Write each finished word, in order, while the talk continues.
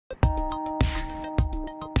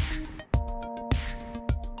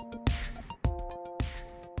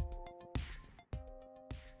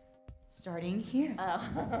Starting here. Oh,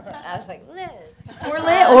 I was like, Liz. Or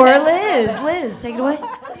Liz. Liz, take it away.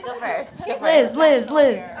 Let's go first. Liz.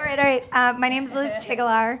 All right. My name's Liz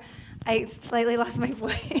Tigelaar. I slightly lost my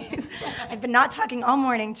voice. I've been not talking all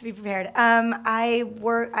morning to be prepared. What am I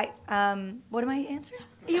answering?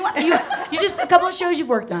 You just a couple of shows you've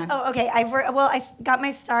worked on. Oh, okay. I got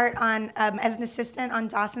my start on as an assistant on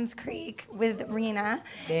Dawson's Creek with Rina.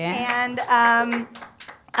 Yeah.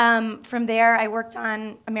 And from there, I worked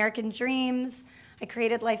on American Dreams. I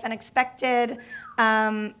created Life Unexpected,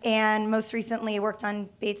 and most recently worked on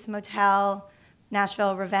Bates Motel,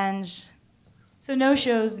 Nashville Revenge. So no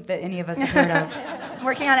shows that any of us have heard of.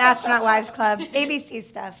 Working on Astronaut Wives Club, ABC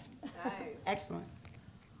stuff. Nice. Excellent.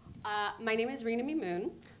 My name is Rina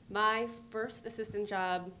Mimoun. My first assistant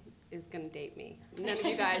job is going to date me. None of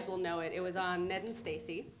you guys will know it. It was on Ned and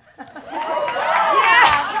Stacy. Yeah,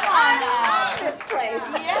 I love this place.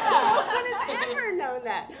 Yeah, no one has ever known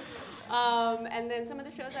that. And then some of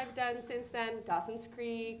the shows I've done since then, Dawson's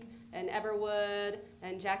Creek, and Everwood,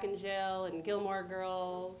 and Jack and Jill, and Gilmore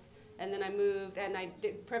Girls. And then I moved, and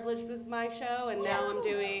Privileged was my show, and now I'm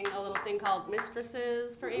doing a little thing called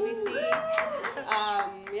Mistresses for ABC.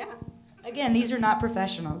 Yeah. Again, these are not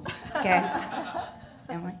professionals. Okay.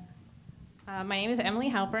 Emily? My name is Emily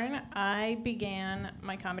Halpern. I began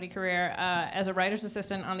my comedy career as a writer's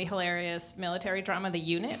assistant on the hilarious military drama The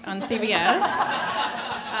Unit on CBS.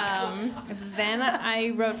 Then I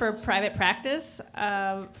wrote for Private Practice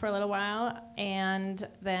for a little while, and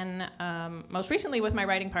then most recently with my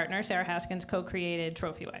writing partner, Sarah Haskins, co-created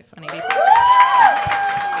Trophy Wife on ABC.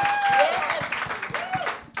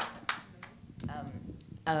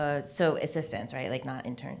 So assistants, right? Like not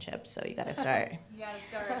internships. So you got to start. You got to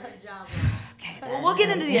start at the job. Okay. Well, we'll get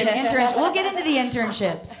into the internships.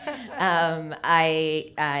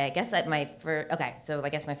 I guess at my so I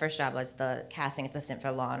guess my first job was the casting assistant for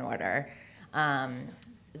Law and Order,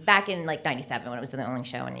 back in like '97 when it was the only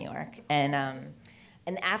show in New York, and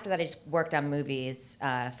after that I just worked on movies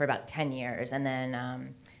for about 10 years, and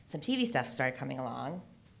then some TV stuff started coming along,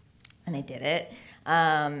 and I did it.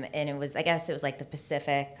 And it was like the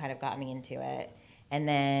Pacific kind of got me into it. And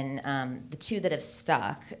then the two that have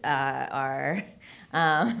stuck are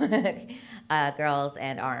Girls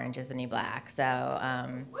and Orange is the New Black. So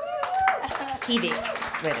TV is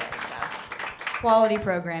what it is. So. Quality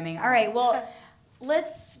programming. All right, well,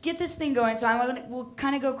 let's get this thing going. So we'll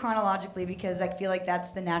kind of go chronologically because I feel like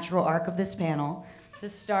that's the natural arc of this panel. To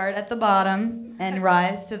start at the bottom and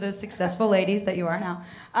rise to the successful ladies that you are now.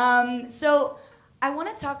 So I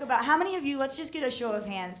want to talk about how many of you, let's just get a show of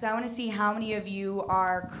hands, because I want to see how many of you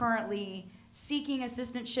are currently seeking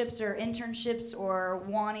assistantships or internships or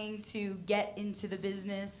wanting to get into the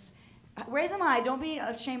business. Raise them high. Don't be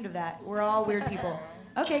ashamed of that. We're all weird people.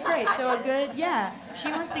 Okay, great. So a good, yeah.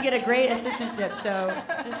 She wants to get a great assistantship, so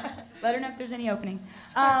just let her know if there's any openings.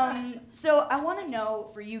 So I want to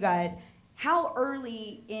know for you guys, how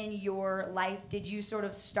early in your life did you sort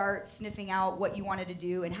of start sniffing out what you wanted to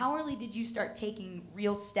do, and how early did you start taking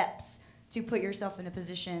real steps to put yourself in a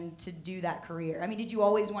position to do that career? I mean, did you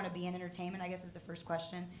always want to be in entertainment, I guess is the first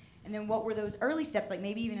question. And then what were those early steps, like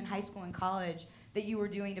maybe even in high school and college, that you were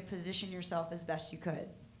doing to position yourself as best you could?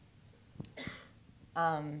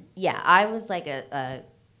 Yeah, I was like a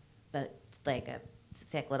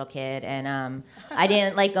sick little kid, and I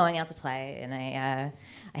didn't like going out to play, and I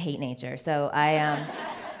hate nature. So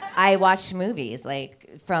I watched movies like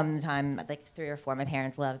from the time like 3 or 4. My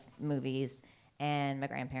parents loved movies, and my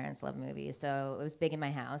grandparents loved movies. So it was big in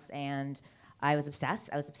my house, and I was obsessed.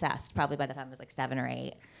 Probably by the time I was like 7 or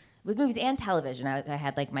 8. With movies and television, I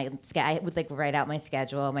had like I would like write out my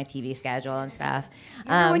schedule, my TV schedule and stuff.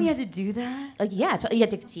 Remember when you had to do that? Yeah, you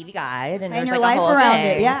had to take the TV guide and there was your like life a whole around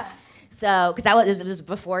thing. it, yeah. So, because it was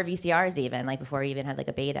before VCRs even, like before we even had like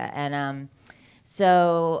a beta, and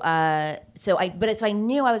so I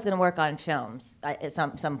knew I was going to work on films at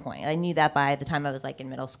some point. I knew that by the time I was like in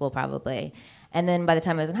middle school probably. And then by the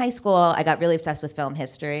time I was in high school, I got really obsessed with film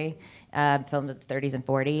history, film of the 30s and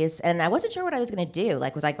 40s. And I wasn't sure what I was going to do.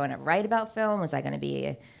 Like, was I going to write about film? Was I going to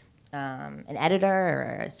be an editor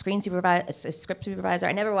or a script supervisor?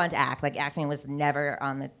 I never wanted to act. Like, acting was never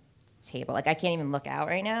on the table. Like, I can't even look out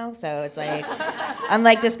right now. So it's like, I'm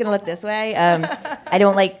like just going to look this way. I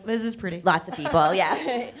don't like... Liz is pretty. Lots of people,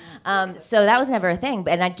 yeah. So that was never a thing.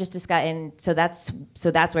 And I just got in... So that's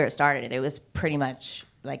where it started. It was pretty much...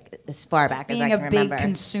 like as far back as I can remember. Being a big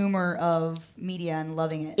consumer of media and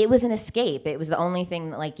loving it. It was an escape. It was the only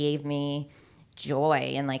thing that like gave me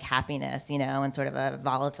joy and like happiness, you know, in sort of a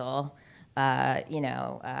volatile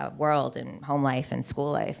world and home life and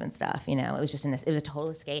school life and stuff. It was just it was a total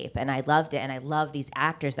escape, and I loved it, and I loved these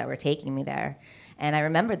actors that were taking me there. And I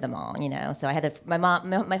remembered them all, So I had my mom,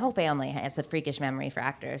 my whole family has a freakish memory for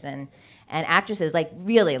actors and actresses. Like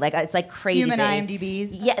really, like it's like crazy. Human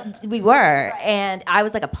IMDb's. Yeah, we were, and I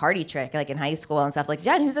was like a party trick, like in high school and stuff. Like,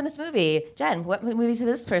 Jen, who's in this movie? Jen, what movies has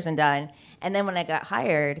this person done? And then when I got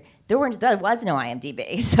hired, there was no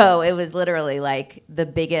IMDb, so it was literally like the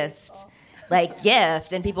biggest. Like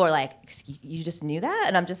gift, and people were like, "You just knew that?"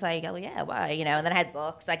 And I'm just like, "Oh yeah, why?" And then I had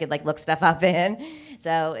books I could like look stuff up in,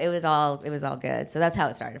 so it was all good. So that's how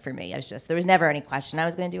it started for me. There was never any question I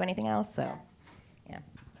was going to do anything else. So, yeah.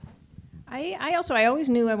 I always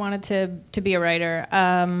knew I wanted to be a writer,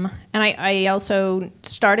 and I also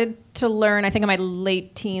started to learn. I think in my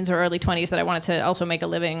late teens or early 20s that I wanted to also make a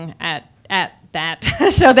living at that,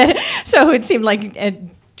 so it seemed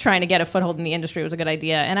like. Trying to get a foothold in the industry was a good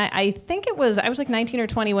idea. And I think I was like 19 or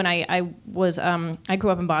 20 when I grew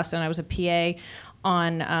up in Boston. I was a PA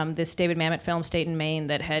on this David Mamet film, State and Maine,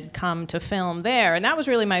 that had come to film there. And that was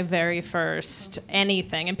really my very first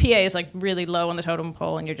anything. And PA is like really low on the totem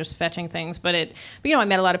pole, and you're just fetching things. But I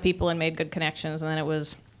met a lot of people and made good connections. And then it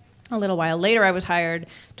was a little while later I was hired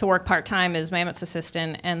to work part-time as Mamet's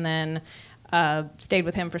assistant, and then stayed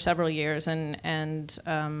with him for several years. And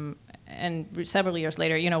several years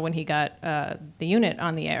later, when he got the unit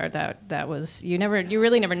on the air, that was you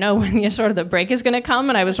really never know when the break is going to come.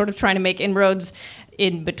 And I was sort of trying to make inroads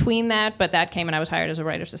in between that, but that came and I was hired as a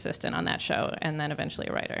writer's assistant on that show, and then eventually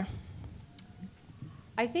a writer.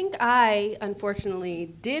 I think I,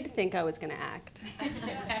 unfortunately, did think I was going to act.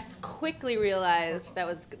 Quickly realized that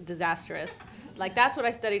was disastrous. Like, that's what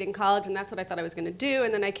I studied in college, and that's what I thought I was going to do.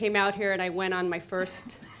 And then I came out here, and I went on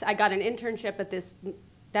I got an internship at this.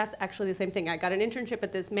 That's actually the same thing. I got an internship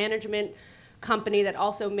at this management company that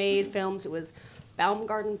also made films. It was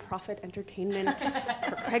Baumgarten Profit Entertainment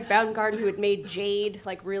for Craig Baumgarten, who had made Jade,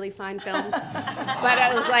 like really fine films. But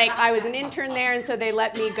I was an intern there, and so they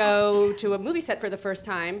let me go to a movie set for the first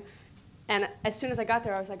time. And as soon as I got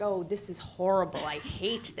there, I was like, oh, this is horrible. I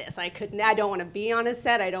hate this. I don't want to be on a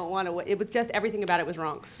set. It was just everything about it was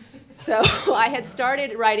wrong. So I had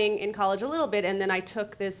started writing in college a little bit, and then I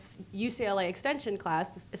took this UCLA extension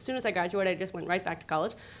class. As soon as I graduated, I just went right back to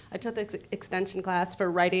college. I took this extension class for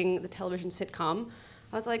writing the television sitcom.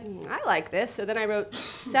 I was like, I like this. So then I wrote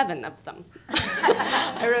 7 of them.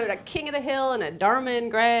 I wrote a King of the Hill and a Dharma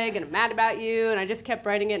and Greg and a Mad About You, and I just kept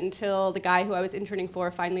writing it until the guy who I was interning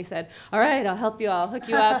for finally said, all right, I'll help you, I'll hook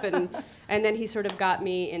you up. And then he sort of got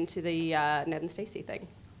me into the Ned and Stacey thing.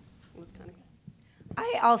 It was kind of cool.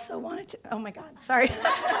 I also wanted to, oh my God, sorry.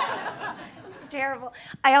 Terrible.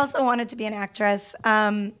 I also wanted to be an actress.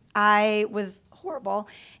 I was horrible.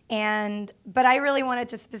 But I really wanted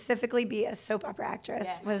to specifically be a soap opera actress,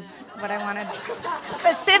 was what I wanted.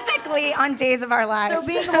 Specifically on Days of Our Lives. So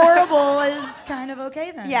being horrible is kind of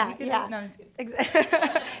okay then. Yeah. No, I'm just kidding.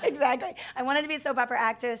 Exactly. I wanted to be a soap opera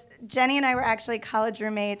actress. Jenny and I were actually college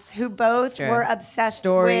roommates who both were obsessed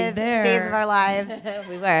with Days of Our Lives.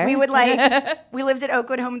 We were. We would we lived at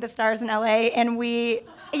Oakwood Home with the Stars in LA, and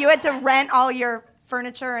you had to rent all your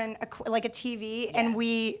furniture and like a TV, and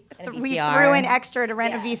we threw in extra to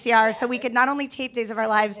rent a VCR so we could not only tape Days of Our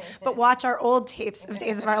Lives, but watch our old tapes of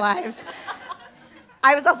Days of Our Lives.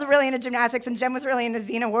 I was also really into gymnastics, and Jen was really into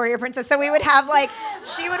Xena Warrior Princess, so we would have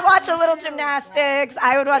she would watch a little gymnastics,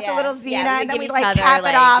 I would watch a little Xena, and then we'd cap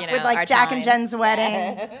it off with Jack and Jen's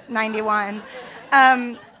Wedding, 91.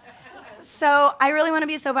 So I really want to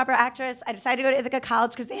be a soap opera actress. I decided to go to Ithaca College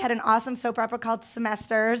because they had an awesome soap opera called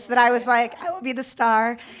Semesters that I was like, I will be the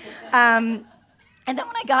star. And then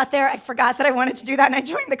when I got there, I forgot that I wanted to do that, and I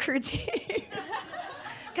joined the crew team.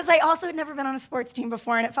 Because I also had never been on a sports team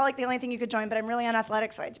before, and it felt like the only thing you could join, but I'm really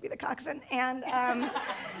unathletic, so I had to be the coxswain. And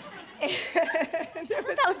I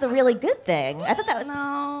thought that was the really good thing. I thought that was.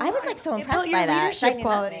 No, I was so it impressed built your by that leadership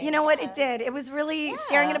quality. You know what? It did. It was really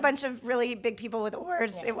staring at a bunch of really big people with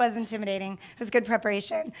oars. It was intimidating. It was good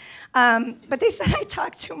preparation. But they said I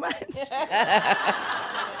talked too much.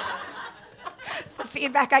 It's the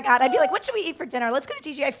feedback I got. I'd be like, what should we eat for dinner? Let's go to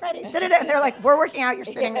TGI Fridays. And they're like, we're working out. You're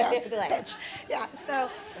sitting there, bitch. Yeah. So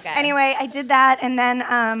anyway, I did that, and then.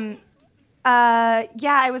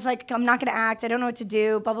 I was like, I'm not going to act. I don't know what to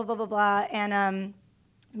do, blah, blah, blah, blah, blah. And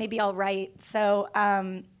maybe I'll write. So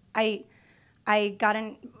I got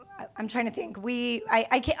in, I'm trying to think.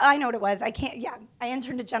 I know what it was. I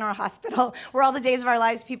interned at General Hospital, where all the Days of Our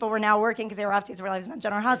Lives people were now working because they were off Days of Our Lives on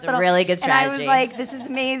General Hospital. It's a really good strategy. And I was like, this is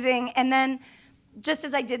amazing. And then just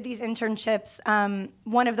as I did these internships,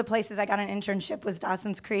 one of the places I got an internship was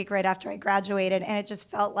Dawson's Creek right after I graduated, and it just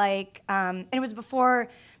felt like, and it was before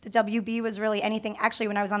the WB was really anything. Actually,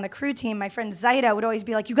 when I was on the crew team, my friend Zaida would always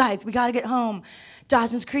be like, you guys, we gotta get home.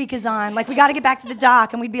 Dawson's Creek is on. Like, we gotta get back to the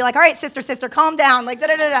dock. And we'd be like, all right, sister, calm down. Like,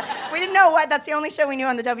 da-da-da-da. We didn't know what, that's the only show we knew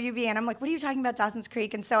on the WB. And I'm like, what are you talking about, Dawson's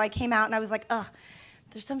Creek? And so I came out and I was like, ugh,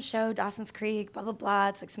 there's some show, Dawson's Creek, blah, blah, blah.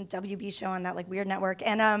 It's like some WB show on that like weird network.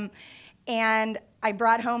 And I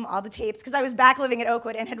brought home all the tapes because I was back living at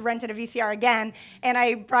Oakwood and had rented a VCR again. And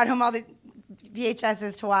I brought home all the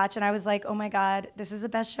VHSs to watch, and I was like, oh my God, this is the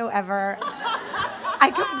best show ever.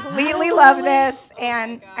 I completely love this.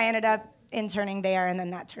 And I ended up interning there, and then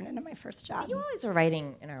that turned into my first job. You always were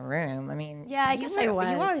writing in our room. I mean, yeah, I guess I was.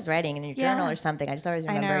 You were always writing in your journal or something. I just always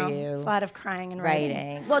remember I know. you. There's a lot of crying and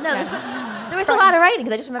writing. Well, no, there was a lot of writing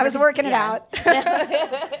because I just remember. I was working it out.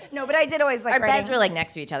 No, but I did always like our writing. beds were like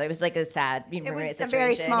next to each other. It was like a sad roommate was a situation.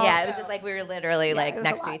 very small Yeah, it was show. just like we were literally like it was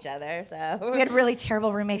next a to lot. each other. So We had really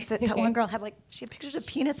terrible roommates. That one girl had she had pictures of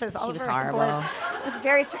penises all She over was her horrible. board. It was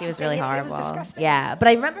very. she was really It horrible. was disgusting. Yeah, but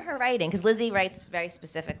I remember her writing because Lizzie writes very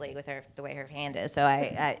specifically with the way her hand is. So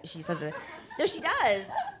she says no, she does.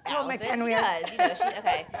 Oh, my Allison, pen she wheel. does.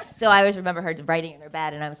 Okay. So I always remember her writing in her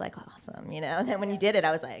bed, and I was like, awesome, And then when you did it,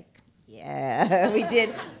 I was like, yeah, we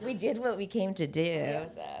did what we came to do. Yeah.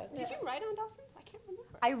 So. Did you write on Dawson's? I can't remember.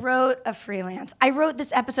 I wrote a freelance. I wrote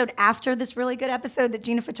this episode after this really good episode that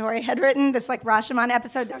Gina Fattori had written, this like Rashomon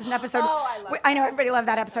episode. There was an episode. Oh, I love I know everybody loved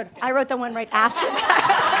that episode. I wrote the one right after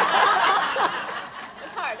that. It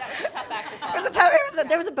was hard. That was a tough act to follow.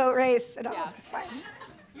 There was a boat race and all. Yeah. It's fine.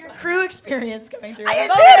 Your crew experience coming through. I did.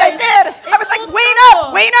 I was like,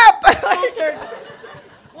 wane up.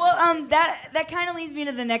 Well, that kind of leads me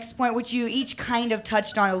to the next point, which you each kind of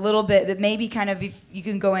touched on a little bit, but maybe kind of if you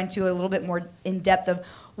can go into a little bit more in depth of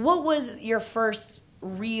what was your first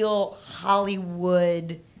real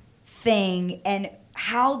Hollywood thing and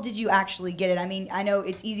how did you actually get it? I mean, I know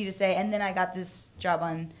it's easy to say, and then I got this job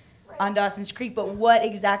on Dawson's Creek, but what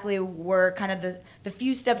exactly were kind of the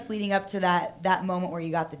few steps leading up to that moment where you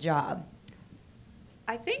got the job?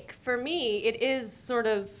 I think for me, it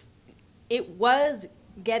was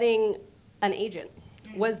getting an agent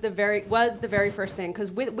was the very first thing,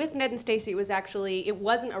 because with Ned and Stacy, it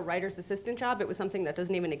wasn't a writer's assistant job. It was something that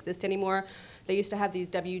doesn't even exist anymore. They used to have these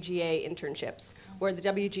WGA internships where the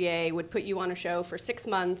WGA would put you on a show for 6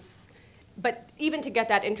 months. But even to get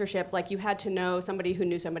that internship, like, you had to know somebody who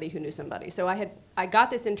knew somebody who knew somebody. So I got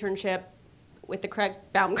this internship with the Craig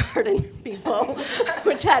Baumgarten people,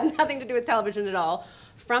 which had nothing to do with television at all.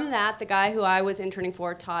 From that, the guy who I was interning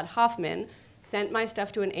for, Todd Hoffman, sent my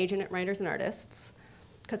stuff to an agent at Writers and Artists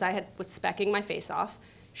because I was specking my face off.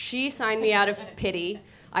 She signed me out of pity,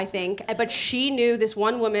 I think, but she knew this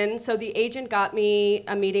one woman. So the agent got me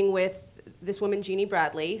a meeting with this woman, Jeannie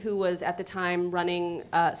Bradley, who was at the time running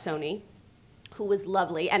Sony, who was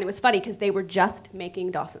lovely. And it was funny because they were just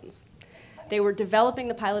making Dawson's. They were developing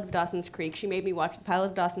the pilot of Dawson's Creek. She made me watch the pilot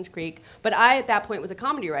of Dawson's Creek. But I, at that point, was a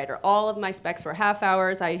comedy writer. All of my specs were half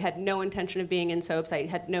hours. I had no intention of being in soaps. I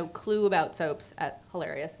had no clue about soaps.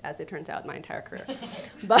 Hilarious, as it turns out, my entire career.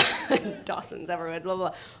 But Dawson's, Everwood, blah,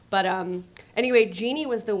 blah. But anyway, Jeannie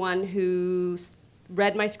was the one who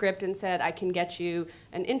read my script and said, I can get you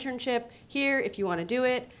an internship here if you want to do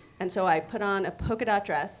it. And so I put on a polka dot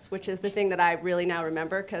dress, which is the thing that I really now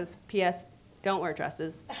remember, because P.S., don't wear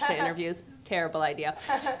dresses to interviews. Terrible idea.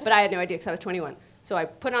 But I had no idea because I was 21. So I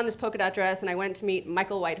put on this polka dot dress, and I went to meet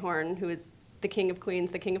Michael Whitehorn, who is the king of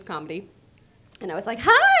Queens, the king of comedy. And I was like,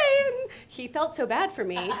 hi! And he felt so bad for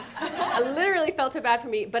me. I literally felt so bad for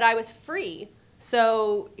me, but I was free.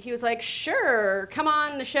 So he was like, sure, come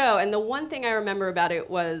on the show. And the one thing I remember about it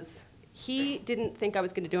was he didn't think I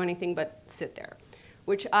was going to do anything but sit there,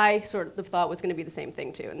 which I sort of thought was going to be the same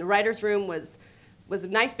thing, too. And the writer's room was a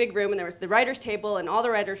nice big room, and there was the writer's table, and all the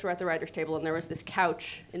writers were at the writer's table, and there was this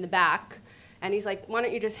couch in the back. And he's like, why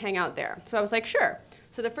don't you just hang out there? So I was like, sure.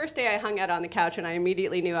 So the first day I hung out on the couch, and I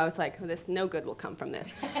immediately knew, I was like, no good will come from this.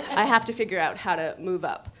 I have to figure out how to move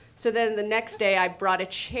up. So then the next day I brought a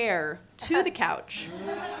chair to the couch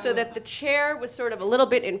so that the chair was sort of a little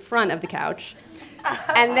bit in front of the couch.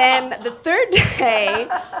 And then the third day,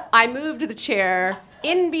 I moved the chair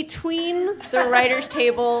in between the writer's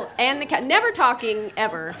table and the couch, never talking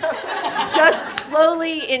ever, just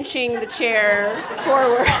slowly inching the chair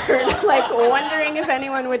forward, like wondering if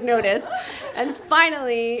anyone would notice. And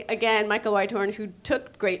finally, again, Michael Whitehorn, who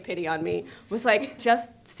took great pity on me, was like,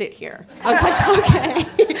 just sit here. I was like,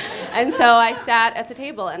 okay. And so I sat at the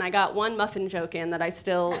table, and I got one muffin joke in that I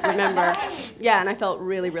still remember. Yeah, and I felt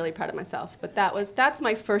really, really proud of myself. But that's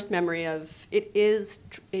my first memory of it's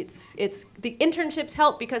the internships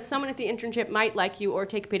help because someone at the internship might like you or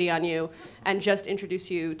take pity on you and just introduce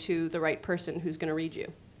you to the right person who's going to read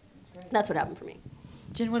you. That's what happened for me.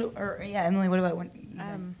 Jen, Emily, what about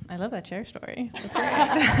when? I love that chair story. That's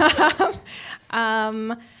great.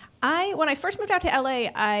 When I first moved out to LA,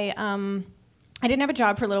 I didn't have a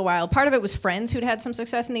job for a little while. Part of it was friends who'd had some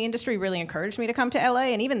success in the industry really encouraged me to come to LA,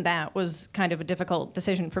 and even that was kind of a difficult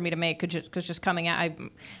decision for me to make because just coming out, I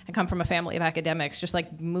come from a family of academics. Just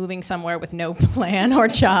like moving somewhere with no plan or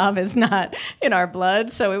job is not in our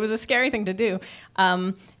blood, so it was a scary thing to do.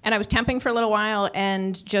 And I was temping for a little while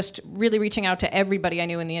and just really reaching out to everybody I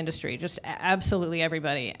knew in the industry, just absolutely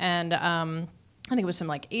everybody. And I think it was some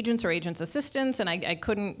like agents or agents' assistants, and I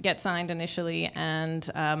couldn't get signed initially. And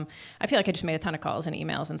I feel like I just made a ton of calls and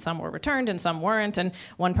emails, and some were returned and some weren't. And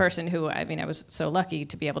one person who, I was so lucky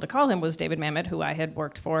to be able to call him was David Mamet, who I had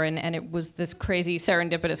worked for. And it was this crazy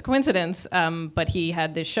serendipitous coincidence, but he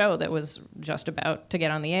had this show that was just about to get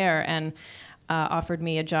on the air and offered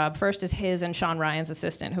me a job first as his and Sean Ryan's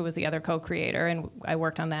assistant, who was the other co-creator. And I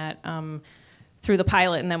worked on that through the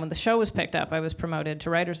pilot, and then when the show was picked up, I was promoted to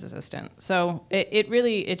writer's assistant. So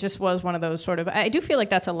it just was one of those sort of, I do feel like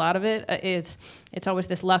that's a lot of it. It's always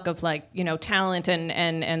this luck of like, talent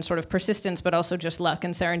and sort of persistence, but also just luck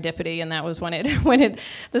and serendipity. And that was when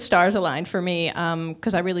the stars aligned for me.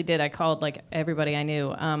 Cause I really did, I called like everybody I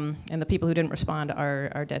knew. And the people who didn't respond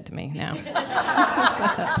are dead to me now.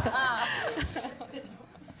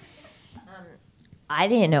 I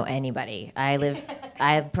didn't know anybody.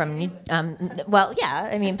 I'm from well, yeah.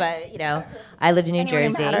 I lived in New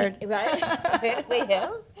Jersey. Mattered. Right? Wait,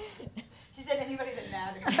 who? She said anybody that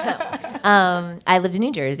mattered. I lived in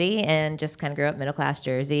New Jersey and just kind of grew up middle class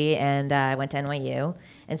Jersey, and I went to NYU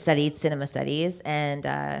and studied cinema studies and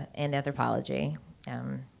anthropology.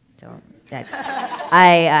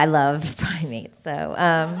 I love primates, so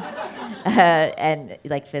and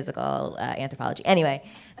like physical anthropology. Anyway,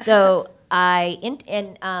 so. I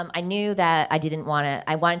knew that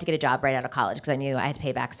I wanted to get a job right out of college because I knew I had to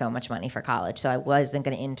pay back so much money for college. So I wasn't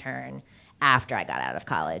going to intern after I got out of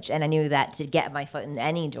college. And I knew that to get my foot in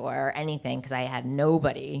any door or anything, because I had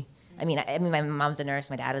nobody. I mean, my mom's a nurse,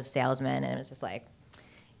 my dad was a salesman, and it was just like,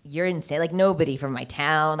 you're insane. Like nobody from my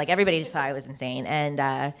town, like everybody just thought I was insane.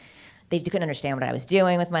 And they couldn't understand what I was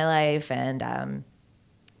doing with my life. And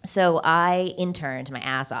so I interned my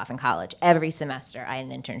ass off in college. Every semester I had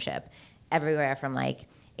an internship. Everywhere from like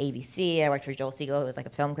ABC, I worked for Joel Siegel, who was like a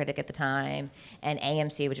film critic at the time, and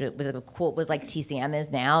AMC, which was like TCM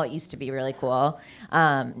is now. It used to be really cool,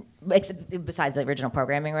 besides the original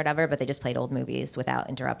programming or whatever, but they just played old movies without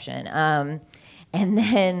interruption. And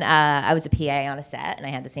then I was a PA on a set, and I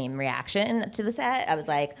had the same reaction to the set. I was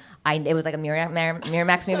like, it was like a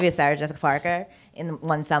Miramax movie with Sarah Jessica Parker in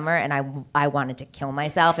one summer, and I wanted to kill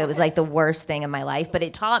myself. It was like the worst thing in my life, but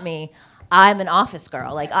it taught me I'm an office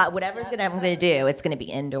girl. Like whatever's I'm gonna do, it's gonna be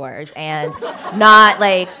indoors and not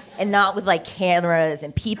with like cameras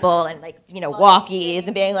and people and like walkies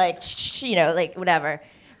and being like like whatever.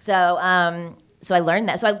 So I learned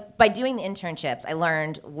that. So by doing the internships, I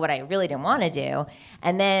learned what I really didn't want to do.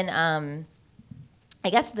 And then I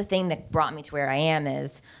guess the thing that brought me to where I am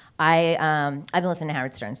is I've been listening to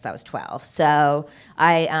Howard Stern since I was 12, so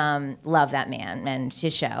I love that man and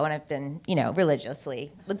his show, and I've been,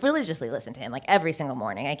 religiously listen to him like every single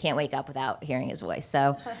morning. I can't wake up without hearing his voice.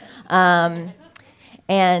 So,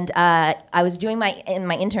 and I was doing my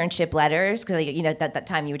internship letters because that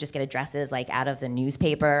time you would just get addresses like out of the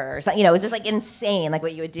newspaper or something. It was just like insane, like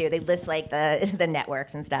what you would do. They'd list like the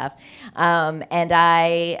networks and stuff. And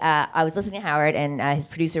I was listening to Howard, and his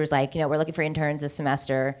producer was like, we're looking for interns this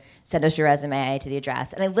semester. Send us your resume to the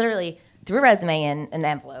address. And I literally threw a resume in an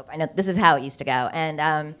envelope. I know this is how it used to go.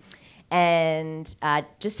 And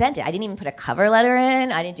just sent it. I didn't even put a cover letter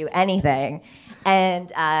in. I didn't do anything.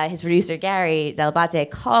 And his producer, Gary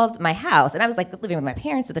Delabate, called my house. And I was like living with my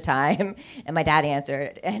parents at the time. And my dad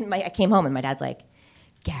answered. And I came home, and my dad's like,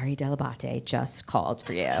 Gary Delabate just called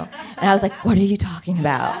for you. And I was like, what are you talking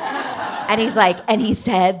about? And he's like, and he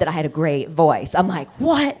said that I had a great voice. I'm like,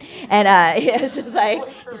 what? And it was just like,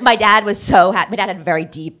 my dad was so happy. My dad had a very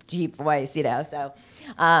deep, deep voice, So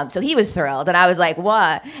So he was thrilled, and I was like,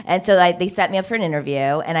 what? And so they set me up for an interview,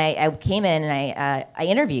 and I came in and I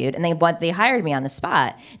interviewed, and they hired me on the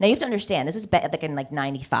spot. Now you have to understand, this was like in like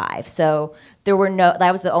 '95, so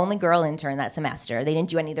I was the only girl intern that semester. They didn't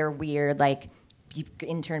do any of their weird like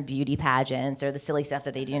intern beauty pageants or the silly stuff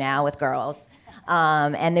that they do now with girls.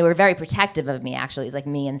 And they were very protective of me, actually. It was like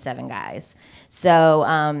me and 7 guys. So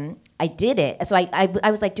I did it. So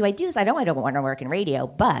I was like, do I do this? I don't want to work in radio,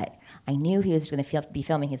 but I knew he was going to be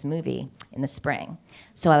filming his movie in the spring.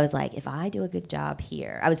 So I was like, if I do a good job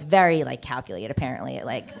here, I was very like calculated apparently at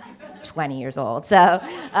like 20 years old. So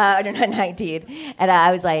I don't know, 19. And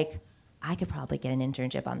I was like, I could probably get an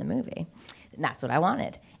internship on the movie. And that's what I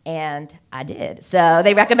wanted. And I did. So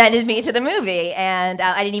they recommended me to the movie, and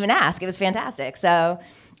I didn't even ask. It was fantastic. So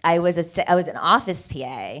I was an office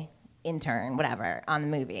PA, intern, whatever, on the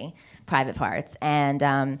movie, private parts,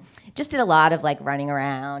 and just did a lot of like running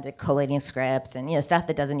around, and collating scripts, and stuff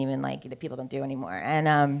that doesn't even people don't do anymore. And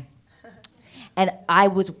I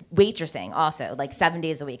was waitressing also, like 7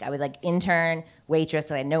 days a week. I was like intern, waitress,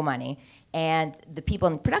 so I had no money. And the people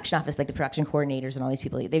in the production office, like the production coordinators and all these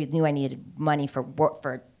people, they knew I needed money for work,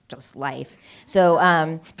 for just life.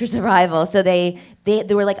 So for survival. So they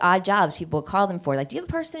were like odd jobs people would call them for. Like, do you have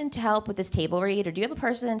a person to help with this table read? Or do you have a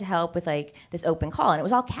person to help with like this open call? And it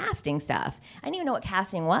was all casting stuff. I didn't even know what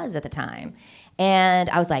casting was at the time. And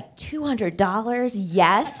I was like, $200?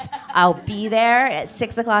 Yes, I'll be there at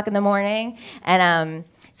 6 o'clock in the morning. And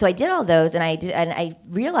so I did all those, and I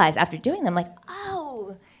realized after doing them, like,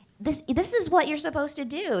 oh, this is what you're supposed to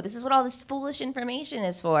do. This is what all this foolish information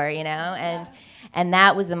is for, And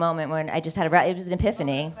that was the moment when I just had it was an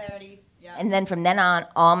epiphany. Yeah. And then from then on,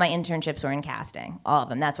 all my internships were in casting, all of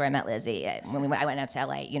them. That's where I met Lizzie. I went out to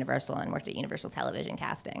LA, Universal, and worked at Universal Television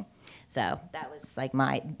casting. So that was like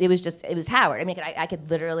it was Howard. I mean, I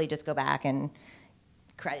could literally just go back and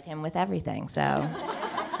credit him with everything. So,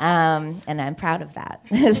 and I'm proud of that.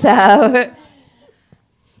 So.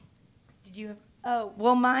 Did you have? Oh,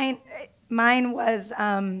 well, mine was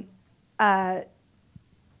so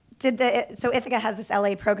Ithaca has this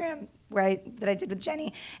LA program that I did with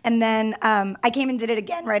Jenny, and then I came and did it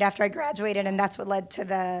again right after I graduated, and that's what led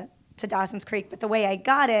to Dawson's Creek. But the way I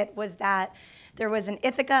got it was that there was an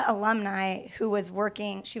Ithaca alumni who was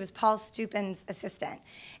working. She was Paul Stupin's assistant,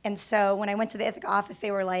 and so when I went to the Ithaca office, they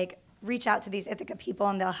were like, reach out to these Ithaca people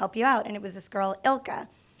and they'll help you out. And it was this girl, Ilka.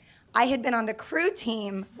 I had been on the crew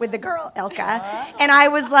team with the girl, Ilka, and I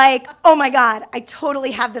was like, oh my God, I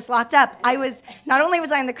totally have this locked up. Not only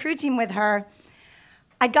was I on the crew team with her,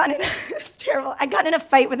 it's terrible. I got in a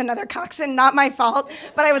fight with another coxswain, not my fault,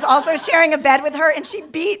 but I was also sharing a bed with her, and she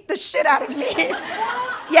beat the shit out of me.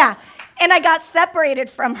 Yeah. And I got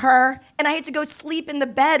separated from her, and I had to go sleep in the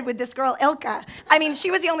bed with this girl, Ilka. I mean,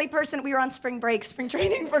 she was the only person. We were on spring break, spring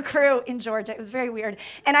training for crew in Georgia. It was very weird.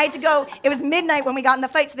 And I had to go, it was midnight when we got in the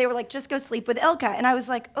fight, so they were like, just go sleep with Ilka. And I was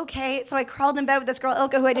like, okay. So I crawled in bed with this girl,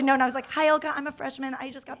 Ilka, who I didn't know, and I was like, hi, Ilka, I'm a freshman.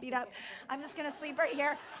 I just got beat up. I'm just gonna sleep right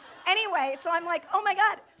here. Anyway, so I'm like, oh my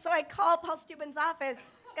God. So I call Paul Stupin's office.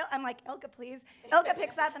 I'm like, Ilka, please. Ilka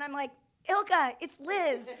picks up, and I'm like, Ilka, it's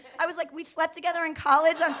Liz. I was like, we slept together in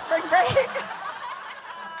college on spring break.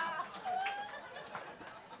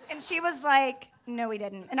 And she was like, no, we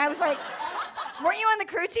didn't. And I was like, weren't you on the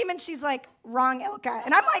crew team? And she's like, wrong Ilka.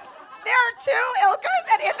 And I'm like, there are 2 Ilkas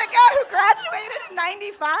at Ithaca who graduated in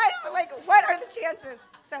 '95? Like, what are the chances?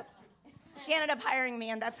 So she ended up hiring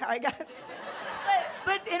me, and that's how I got it.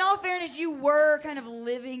 But in all fairness, you were kind of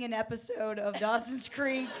living an episode of Dawson's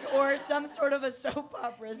Creek or some sort of a soap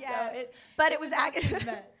opera. Yes. So but it was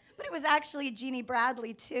actually Jeannie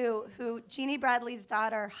Bradley too, Jeannie Bradley's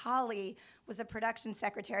daughter Holly was a production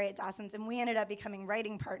secretary at Dawson's, and we ended up becoming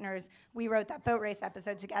writing partners. We wrote that boat race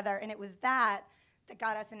episode together, and it was that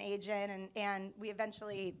got us an agent, and we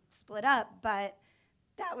eventually split up. But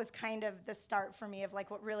that was kind of the start for me of like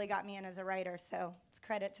what really got me in as a writer. So it's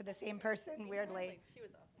credit to the same person, weirdly. She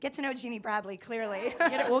was awesome. Get to know Jeannie Bradley, clearly.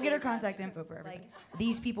 We'll get her contact info for everybody.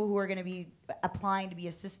 These people who are going to be applying to be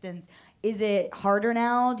assistants, is it harder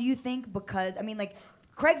now, do you think? Because, I mean, like,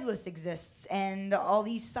 Craigslist exists and all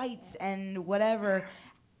these sites and whatever.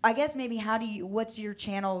 I guess maybe what's your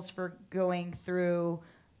channels for going through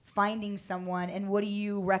finding someone, and what do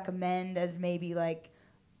you recommend as maybe like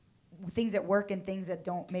things that work and things that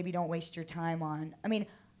don't waste your time on? I mean,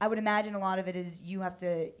 I would imagine a lot of it is you have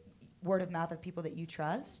to word of mouth of people that you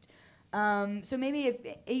trust. So maybe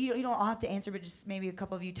if you don't all have to answer, but just maybe a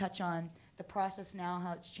couple of you touch on the process now,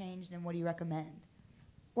 how it's changed, and what do you recommend?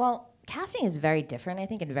 Well, casting is very different, I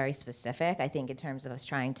think, and very specific, I think, in terms of us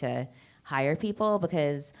trying to hire people,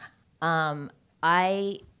 because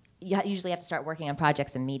I you usually have to start working on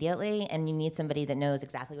projects immediately, and you need somebody that knows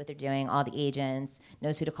exactly what they're doing, all the agents,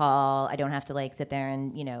 knows who to call. I don't have to like sit there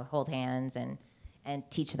and hold hands and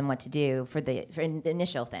teach them what to do for the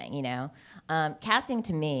initial thing. Casting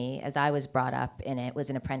to me, as I was brought up in it,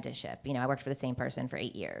 was an apprenticeship. I worked for the same person for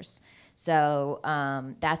 8 years, so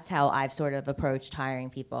that's how I've sort of approached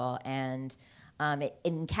hiring people. And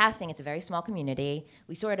in casting, it's a very small community.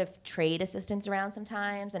 We sort of trade assistants around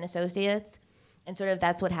sometimes and associates. And sort of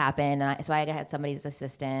that's what happened. So I had somebody's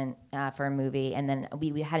assistant for a movie, and then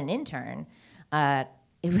we had an intern.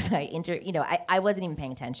 It was like I wasn't even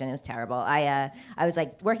paying attention. It was terrible. I was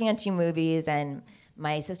like working on 2 movies, and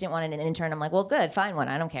my assistant wanted an intern. I'm like, well, good, find one.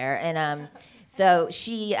 I don't care. And so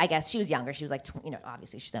I guess she was younger. She was like,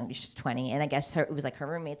 obviously she's younger. She's 20, and I guess it was like her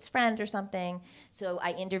roommate's friend or something. So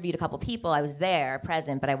I interviewed a couple people. I was there,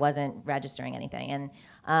 present, but I wasn't registering anything.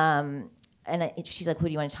 And she's like, who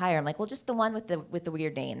do you want to hire? I'm like, well, just the one with the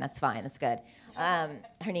weird name. That's fine. That's good.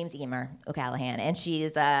 Her name's Emer O'Callaghan, and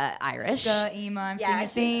she's Irish. Emer, I'm seeing a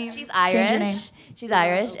theme. She's Irish. Change your name. She's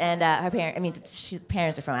Irish, and her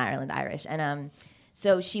parents are from Ireland, Irish. And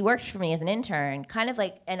so she worked for me as an intern, kind of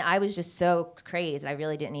like, and I was just so crazed. I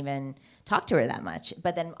really didn't even talk to her that much.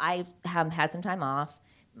 But then I had some time off.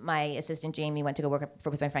 My assistant Jamie went to go work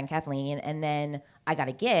with my friend Kathleen, and then I got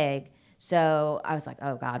a gig. So I was like,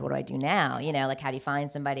 oh God, what do I do now? Like, how do you find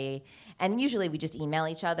somebody? And usually we just email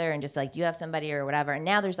each other and just like, do you have somebody or whatever? And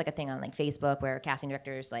now there's like a thing on like Facebook where casting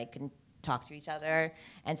directors like can talk to each other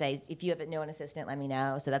and say, if you know an assistant, let me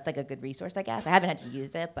know. So that's like a good resource, I guess. I haven't had to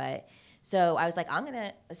use it, but so I was like,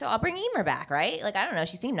 I'll bring Emer back, right? Like, I don't know,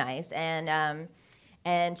 she seemed nice.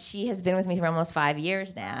 And she has been with me for almost 5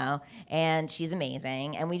 years now, and she's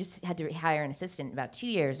amazing. And we just had to hire an assistant about 2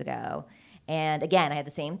 years ago. And again, I had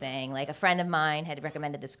the same thing. Like, a friend of mine had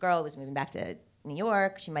recommended this girl who was moving back to New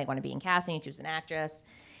York. She might want to be in casting. She was an actress.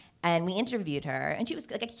 And we interviewed her, and she was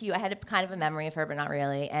like I had kind of a memory of her, but not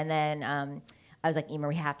really. And then I was like, Emer,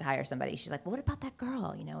 we have to hire somebody. She's like, well, what about that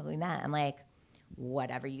girl, we met? I'm like,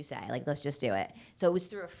 whatever you say, like, let's just do it. So it was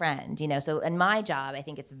through a friend, So in my job, I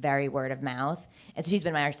think it's very word of mouth. And so she's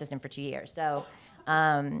been my assistant for 2 years. So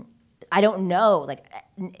I don't know, like,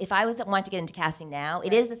 if I want to get into casting now,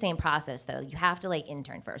 it is the same process, though. You have to, like,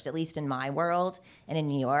 intern first, at least in my world and in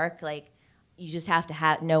New York. Like, you just have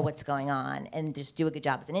to know what's going on and just do a good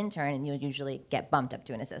job as an intern, and you'll usually get bumped up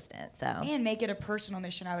to an assistant. So and make it a personal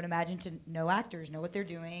mission, I would imagine, to know actors, know what they're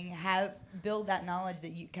doing, build that knowledge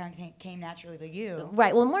that you kind of came naturally to you.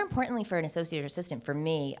 Right. Well, more importantly for an associate or assistant, for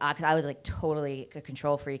me, because I was, like, totally a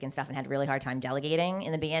control freak and stuff and had a really hard time delegating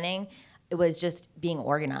in the beginning, it was just being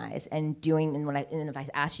organized and doing, and if I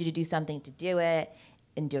asked you to do something, to do it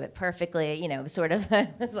and do it perfectly, sort of.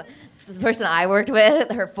 The person I worked with,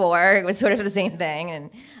 her for, it was sort of the same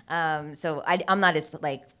thing. And so I'm not as,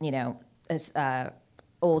 like, as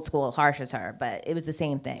old school, harsh as her, but it was the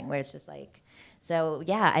same thing where it's just like, so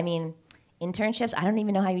yeah, I mean, internships, I don't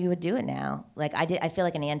even know how you would do it now. Like, I feel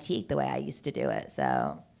like an antique the way I used to do it,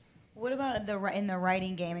 so. What about in the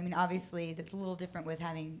writing game? I mean, obviously, that's a little different with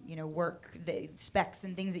having, work, the specs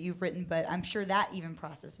and things that you've written, but I'm sure that even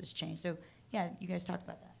process has changed. So, yeah, you guys talked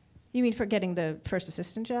about that. You mean for getting the first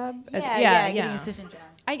assistant job? Yeah, getting an assistant job.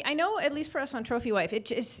 I know, at least for us on Trophy Wife, it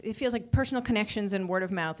feels like personal connections and word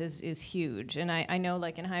of mouth is huge. And I know,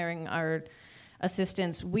 like, in hiring our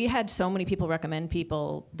assistants, we had so many people recommend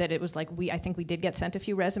people that it was like I think we did get sent a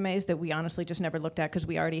few resumes that we honestly just never looked at because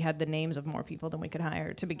we already had the names of more people than we could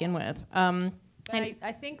hire to begin with. And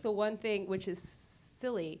I think the one thing, which is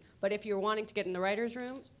silly, but if you're wanting to get in the writer's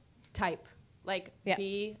room, type. Like,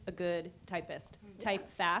 be a good typist.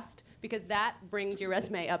 Type fast, because that brings your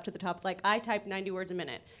resume up to the top. Like, I type 90 words a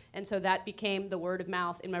minute, and so that became the word of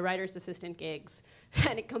mouth in my writer's assistant gigs.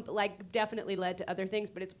 And it definitely led to other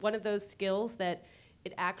things, but it's one of those skills that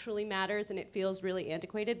it actually matters, and it feels really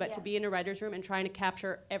antiquated, but to be in a writer's room and trying to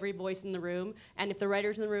capture every voice in the room, and if the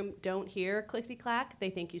writers in the room don't hear clickety-clack, they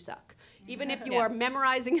think you suck. Even if you are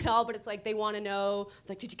memorizing it all, but it's like they want to know,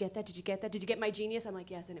 like, did you get that? Did you get that? Did you get my genius? I'm like,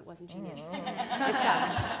 yes, and it wasn't genius. It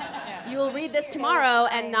sucked. You will read this tomorrow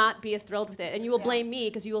and not be as thrilled with it, and you will blame me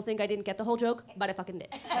because you will think I didn't get the whole joke, but I fucking did.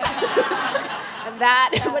 And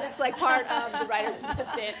but it's like part of the writer's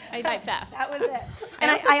assistant. I type fast. That was it. And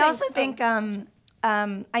I also think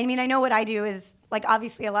I mean, I know what I do is, like,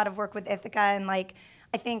 obviously a lot of work with Ithaca, and, like,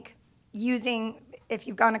 I think if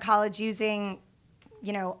you've gone to college, using,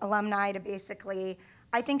 alumni to basically,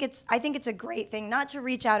 I think it's a great thing, not to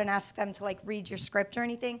reach out and ask them to, like, read your script or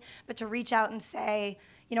anything, but to reach out and say,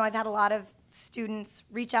 I've had a lot of students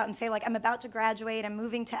reach out and say, like, I'm about to graduate, I'm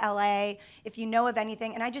moving to LA, if you know of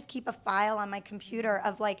anything. And I just keep a file on my computer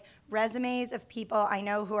of, like, resumes of people I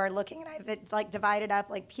know who are looking. And I have it, like, divided up,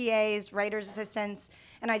 like, PAs, writer's assistants,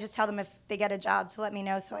 and I just tell them if they get a job to let me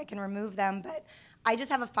know so I can remove them. But I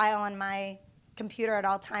just have a file on my computer at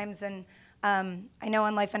all times. And I know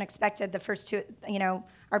on Life Unexpected, the first two, you know,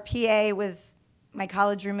 our PA was my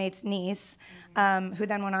college roommate's niece, who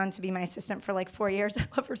then went on to be my assistant for like 4 years. I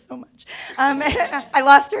love her so much. I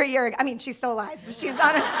lost her a year ago. I mean, she's still alive. She's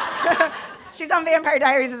on she's on Vampire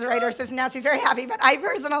Diaries as a writer assistant now. She's very happy, but I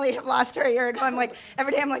personally have lost her a year ago. I'm like,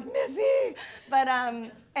 every day I'm like, Missy. But,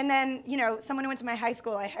 and then, you know, someone who went to my high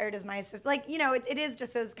school I hired as my assistant. Like, you know, it is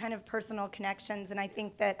just those kind of personal connections. And I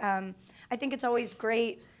think that, I think it's always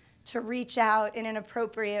great to reach out in an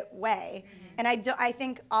appropriate way. And I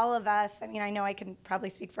think all of us, I mean, I know I can probably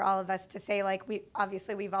speak for all of us to say, like,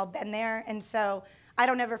 obviously we've all been there. And so I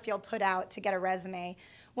don't ever feel put out to get a resume.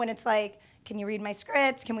 When it's like, can you read my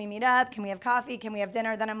script? Can we meet up? Can we have coffee? Can we have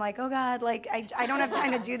dinner? Then I'm like, oh God, like, I don't have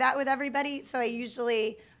time to do that with everybody. So I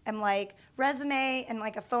usually am like, resume and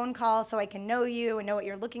like a phone call so I can know you and know what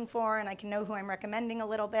you're looking for and I can know who I'm recommending a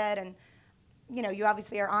little bit. And you know, you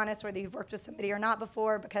obviously are honest whether you've worked with somebody or not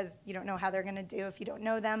before because you don't know how they're going to do if you don't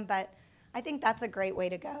know them. But I think that's a great way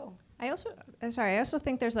to go. I also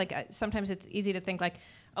think there's like, sometimes it's easy to think like,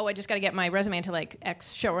 oh, I just got to get my resume into like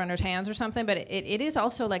X showrunner's hands or something. But it is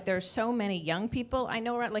also like there's so many young people I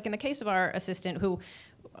know, like in the case of our assistant who,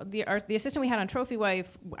 the assistant we had on Trophy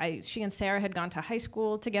Wife, she and Sarah had gone to high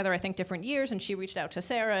school together, I think different years, and she reached out to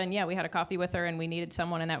Sarah, and yeah, we had a coffee with her, and we needed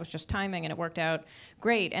someone, and that was just timing, and it worked out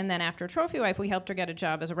great. And then after Trophy Wife, we helped her get a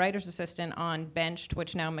job as a writer's assistant on Benched,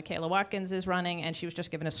 which now Michaela Watkins is running, and she was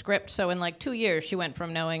just given a script. So in like 2 years, she went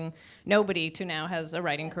from knowing nobody to now has a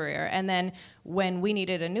writing career. And then when we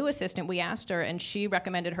needed a new assistant, we asked her, and she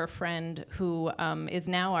recommended her friend who is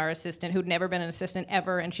now our assistant, who'd never been an assistant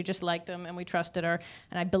ever, and she just liked him, and we trusted her.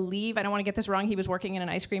 And I believe, I don't want to get this wrong, he was working in an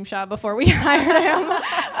ice cream shop before we hired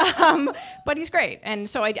him. But he's great. And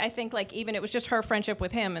so I think like even it was just her friendship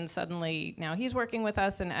with him, and suddenly now he's working with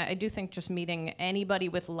us. And I do think just meeting anybody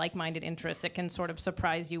with like-minded interests, it can sort of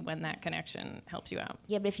surprise you when that connection helps you out.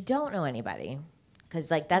 Yeah, but if you don't know anybody, because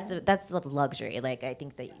like that's a luxury. Like I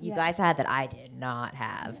think that you guys had that I did not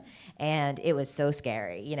have, and it was so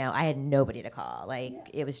scary. You know, I had nobody to call. Like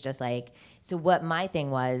it was just like. So what my thing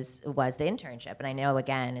was the internship, and I know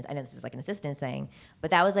again, I know this is like an assistance thing, but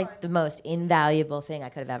that was like the most invaluable thing I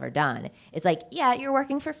could have ever done. It's like, yeah, you're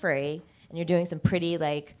working for free, and you're doing some pretty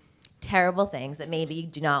like terrible things that maybe you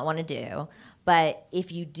do not want to do, but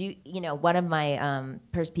if you do, you know, one of my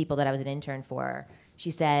people that I was an intern for, she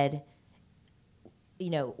said, you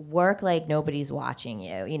know, work like nobody's watching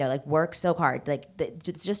you. You know, like work so hard. Like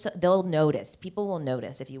just they'll notice. People will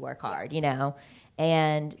notice if you work hard. You know,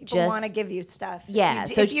 and people want to give you stuff. Yeah.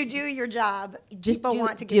 If you do your job, just people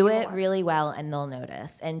want to give you do it more. really well, and they'll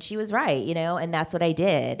notice. And she was right. You know, and that's what I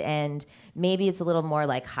did. And maybe it's a little more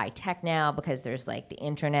like high tech now because there's like the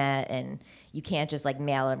internet, and you can't just like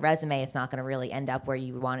mail a resume. It's not going to really end up where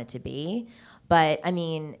you want it to be. But I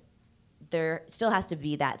mean, there still has to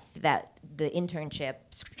be that the internship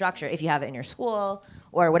structure if you have it in your school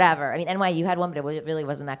or whatever. I mean, NYU had one, but it really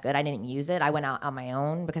wasn't that good. I didn't use it. I went out on my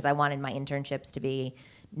own because I wanted my internships to be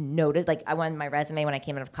noted. Like I wanted my resume when I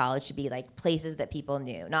came out of college to be like places that people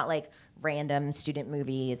knew, not like random student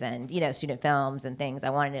movies and, you know, student films and things.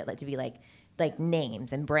 I wanted it like to be like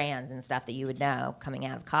names and brands and stuff that you would know coming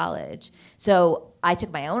out of college. So I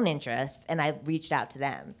took my own interests and I reached out to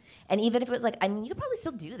them. And even if it was like, I mean, you could probably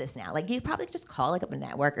still do this now. Like you could probably just call like up a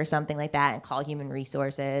network or something like that and call human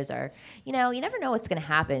resources, or, you know, you never know what's going to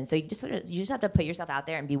happen. So you just have to put yourself out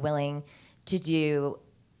there and be willing to do,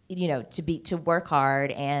 you know, to work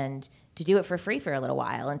hard and to do it for free for a little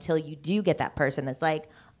while until you do get that person that's like,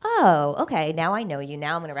 oh, okay, now I know you.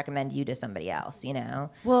 Now I'm going to recommend you to somebody else, you know?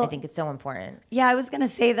 Well, I think it's so important. Yeah, I was going to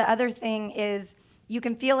say the other thing is you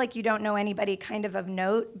can feel like you don't know anybody kind of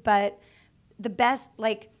note, but the best,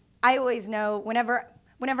 like, I always know whenever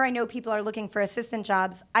I know people are looking for assistant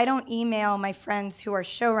jobs, I don't email my friends who are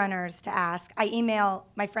showrunners to ask. I email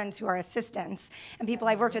my friends who are assistants and people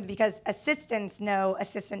I've worked with, because assistants know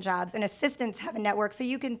assistant jobs and assistants have a network. So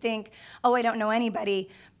you can think, oh, I don't know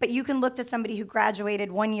anybody, but you can look to somebody who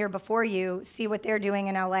graduated 1 year before you, see what they're doing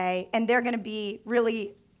in LA, and they're going to be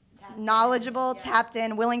really knowledgeable, tapped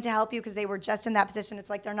in, willing to help you because they were just in that position.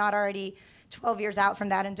 It's like they're not already 12 years out from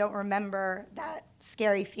that and don't remember that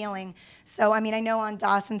scary feeling. So, I mean, I know on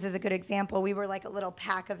Dawson's is a good example. We were like a little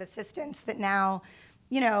pack of assistants that now,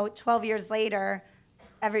 you know, 12 years later,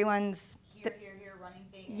 everyone's here, running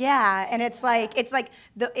things. Yeah, and it's like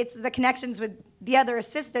the connections with the other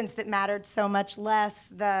assistants that mattered so much less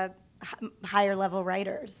the higher level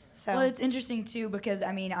writers. So well, it's interesting too because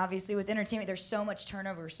I mean, obviously with entertainment, there's so much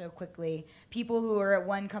turnover so quickly. People who are at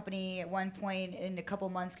one company at one point in a couple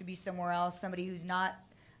months could be somewhere else. Somebody who's not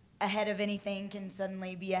ahead of anything can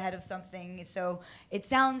suddenly be ahead of something. So it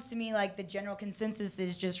sounds to me like the general consensus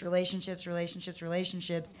is just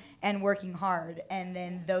relationships, and working hard, and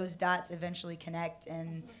then those dots eventually connect.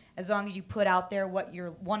 And as long as you put out there what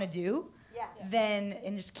you want to do, then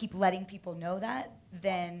and just keep letting people know that,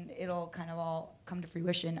 then it'll kind of all come to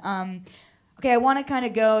fruition. Okay, I want to kind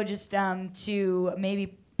of go just to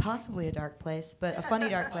maybe possibly a dark place, but a funny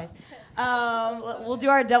dark place. We'll do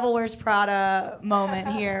our Devil Wears Prada moment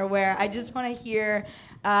here, where I just want to hear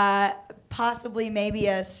possibly maybe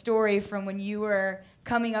a story from when you were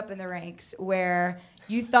coming up in the ranks, where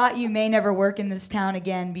you thought you may never work in this town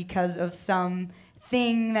again because of some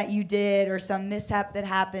thing that you did, or some mishap that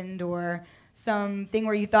happened, or something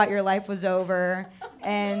where you thought your life was over,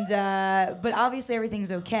 and but obviously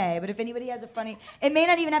everything's okay. But if anybody has a funny, it may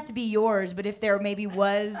not even have to be yours, but if there maybe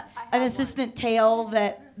was an assistant tale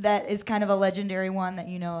that is kind of a legendary one that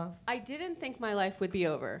you know of. I didn't think my life would be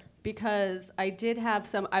over because I did have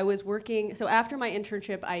some, I was working, so after my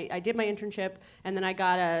internship, I did my internship, and then I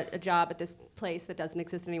got a job at this place that doesn't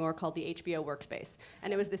exist anymore called the HBO Workspace.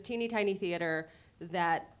 And it was this teeny tiny theater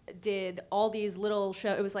that did all these little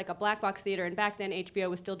shows. It was like a black box theater, and back then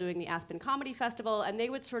HBO was still doing the Aspen Comedy Festival, and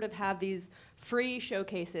they would sort of have these free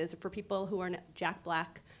showcases for people who are Jack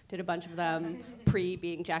Black, did a bunch of them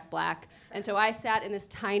pre-being Jack Black. And so I sat in this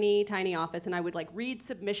tiny, tiny office, and I would like read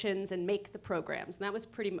submissions and make the programs, and that was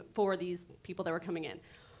pretty for these people that were coming in.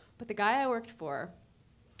 But the guy I worked for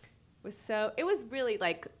was so, it was really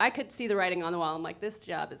like, I could see the writing on the wall. I'm like, this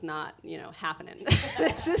job is not, you know, happening.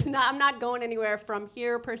 This is not, I'm not going anywhere from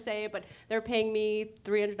here per se, but they're paying me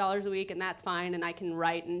 $300 a week, and that's fine, and I can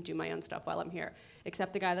write and do my own stuff while I'm here.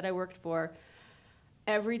 Except the guy that I worked for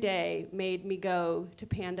every day made me go to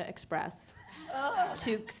Panda Express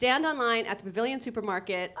to stand online at the Pavilion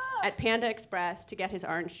Supermarket at Panda Express to get his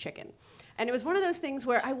orange chicken. And it was one of those things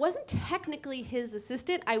where I wasn't technically his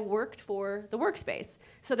assistant. I worked for the workspace.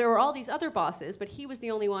 So there were all these other bosses, but he was the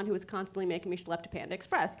only one who was constantly making me schlep to Panda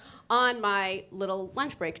Express on my little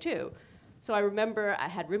lunch break, too. So I remember I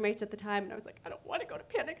had roommates at the time, and I was like, I don't want to go to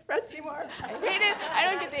Panda Express anymore. I hate it. I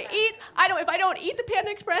don't get to eat. If I don't eat the Panda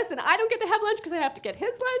Express, then I don't get to have lunch because I have to get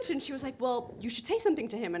his lunch. And she was like, well, you should say something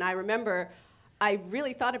to him. And I remember I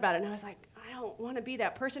really thought about it, and I was like, I don't want to be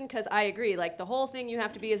that person, because I agree. Like, the whole thing you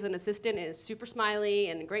have to be as an assistant is super smiley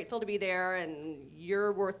and grateful to be there, and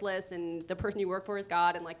you're worthless, and the person you work for is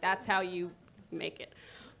God, and like that's how you make it.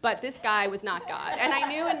 But this guy was not God, and I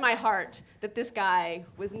knew in my heart that this guy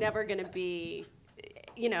was never going to be,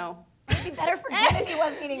 you know. It'd be better for him if he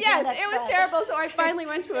wasn't eating. Yes, it was terrible. So I finally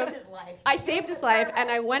went to him. I saved his life, and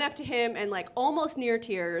I went up to him and like almost near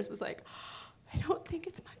tears was like, I don't think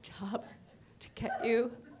it's my job to get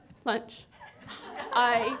you lunch.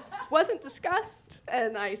 I wasn't discussed,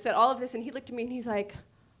 and I said all of this, and he looked at me and he's like,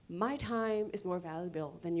 my time is more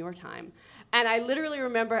valuable than your time. And I literally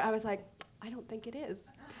remember I was like, I don't think it is.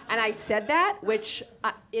 And I said that, which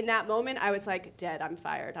in that moment I was like, dead, I'm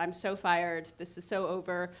fired. I'm so fired. This is so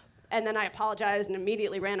over. And then I apologized and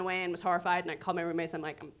immediately ran away and was horrified, and I called my roommates. I'm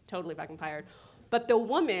like, I'm totally fucking fired. But the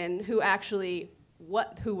woman who actually,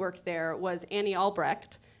 who worked there was Annie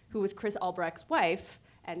Albrecht, who was Chris Albrecht's wife,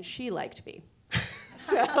 and she liked me.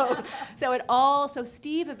 So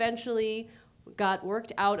Steve eventually got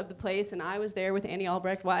worked out of the place, and I was there with Annie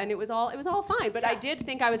Albrecht, and it was all fine. But I did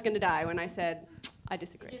think I was going to die when I said, I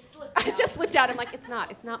disagree. I just slipped out. I'm like, it's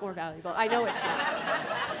not more valuable. I know it's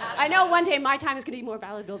not. I know one day my time is going to be more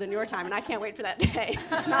valuable than your time, and I can't wait for that day.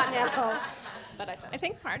 It's not now. But I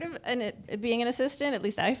think part of being an assistant, at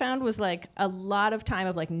least I found, was like a lot of time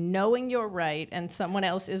of like knowing you're right and someone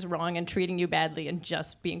else is wrong and treating you badly and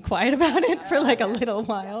just being quiet about it for like a little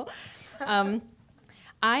while.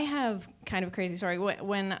 I have kind of a crazy story.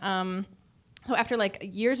 So after like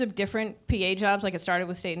years of different PA jobs, like it started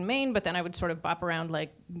with State and Maine, but then I would sort of bop around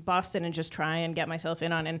like Boston and just try and get myself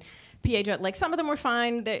in on and PA jobs. Like some of them were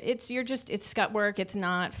fine. It's scut work. It's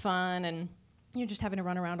not fun, and you're just having to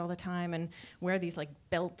run around all the time and wear these like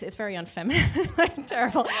belts. It's very unfeminine, like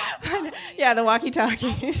terrible. Yeah, the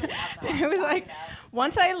walkie-talkies. It was like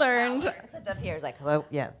once I learned. Up here is like, hello,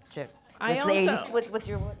 yeah, sure. I What's the also 80s? What's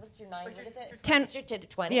your 9? What is it? 10. What's your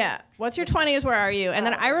 20? Yeah. What's your 20s? Where are you? And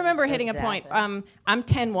then I remember hitting a point. I'm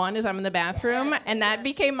 10-1 as I'm in the bathroom, and that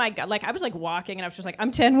became my like. I was like walking, and I was just like,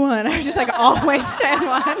 I'm 10-1. I was just like always 10-1.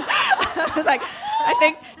 I was like, I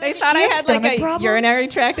think they thought I had like a urinary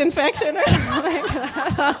tract infection or something.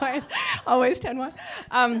 I was always 10-1.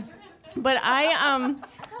 But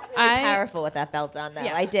Really powerful with that belt on, though.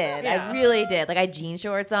 Yeah. I did. Yeah. I really did. Like, I had jean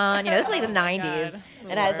shorts on. You know, this is like the 90s. God.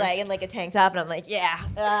 And I was like in like a tank top, and I'm like, yeah,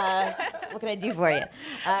 what can I do for you?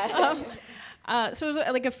 So it was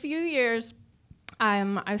like a few years. I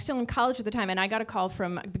was still in college at the time, and I got a call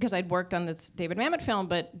because I'd worked on this David Mamet film,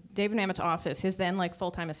 but David Mamet's office, his then like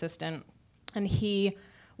full-time assistant, and he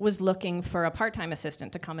was looking for a part-time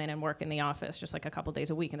assistant to come in and work in the office just like a couple days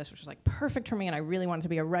a week, and this was just like perfect for me, and I really wanted to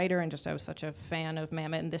be a writer, and just I was such a fan of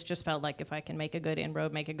Mamet, and this just felt like if I can make a good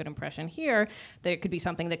inroad, make a good impression here, that it could be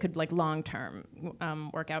something that could like long-term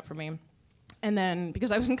work out for me. And then,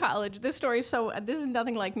 because I was in college, this is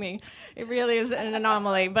nothing like me. It really is an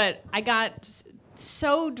anomaly, but I got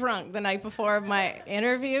so drunk the night before my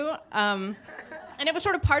interview, and it was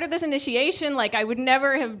sort of part of this initiation, like I would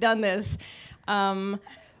never have done this.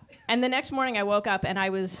 And the next morning I woke up and I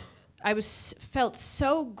felt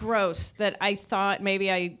so gross that I thought maybe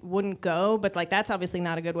I wouldn't go, but like that's obviously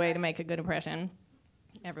not a good way to make a good impression,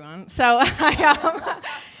 everyone. So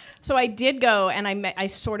I did go, and I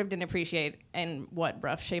sort of didn't appreciate in what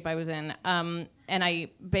rough shape I was in. And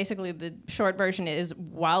basically the short version is,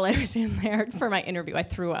 while I was in there for my interview, I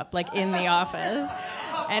threw up like in the office,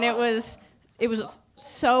 and it was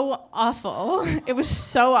so awful. It was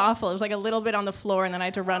so awful. It was like a little bit on the floor, and then I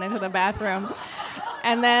had to run into the bathroom.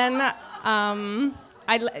 And then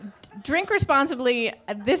drink responsibly.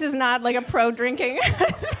 This is not like a pro-drinking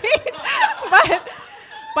speech,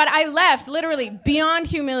 but I left literally beyond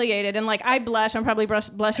humiliated, and like I blush. I'm probably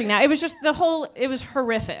blushing now. It was just it was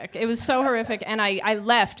horrific. It was so horrific, and I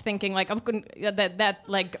left thinking like that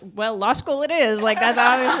like, well, law school it is. Like that's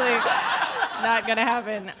obviously not gonna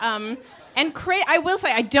happen. And I will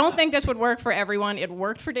say, I don't think this would work for everyone. It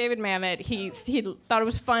worked for David Mamet. He thought it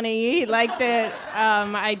was funny. He liked it.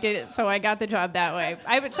 I did it, so I got the job that way.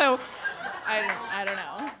 I don't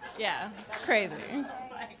know. Yeah, crazy.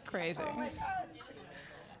 Crazy.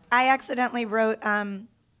 I accidentally wrote, it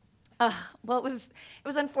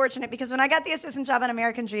was unfortunate because when I got the assistant job on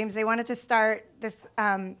American Dreams, they wanted to start this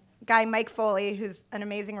guy, Mike Foley, who's an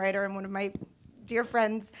amazing writer and one of my dear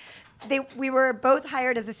friends. We were both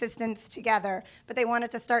hired as assistants together, but they wanted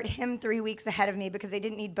to start him 3 weeks ahead of me because they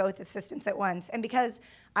didn't need both assistants at once. And because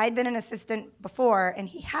I'd been an assistant before and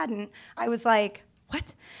he hadn't, I was like,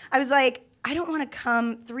 what? I was like, I don't want to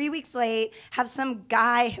come 3 weeks late, have some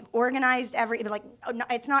guy have organized like, oh, no,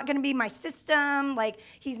 it's not going to be my system. Like,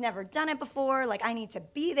 he's never done it before. Like, I need to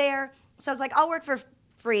be there. So I was like, I'll work for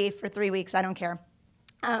free for 3 weeks. I don't care.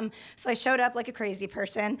 So I showed up like a crazy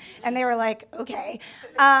person, and they were like, okay.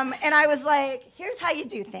 And I was like, here's how you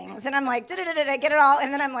do things. And I'm like, da-da-da-da-da, get it all.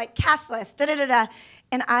 And then I'm like, cast list, da-da-da-da.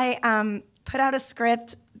 And I put out a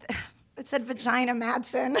script that said Vagina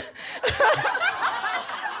Madsen.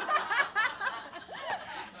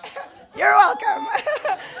 You're welcome.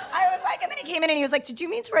 I was like, and then he came in and he was like, did you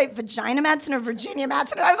mean to write Vagina Madsen or Virginia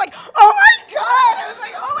Madsen? And I was like, oh my God. I was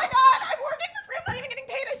like, oh my God, I'm working for free. I'm not even getting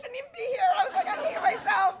paid. I shouldn't even be here. I was like, I hate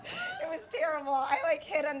myself. It was terrible. I like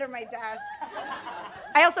hid under my desk.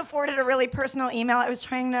 I also forwarded a really personal email. I was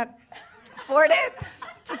trying to forward it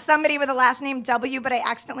to somebody with a last name W, but I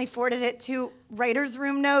accidentally forwarded it to writer's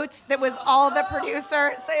room notes that was all the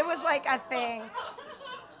producer. So it was like a thing.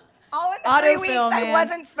 All in the 3 weeks, I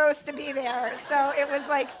wasn't supposed to be there, so it was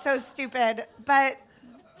like so stupid. But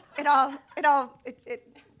it all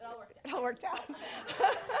worked out.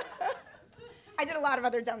 I did a lot of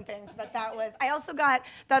other dumb things, but that was. I also got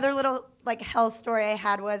the other little like hell story I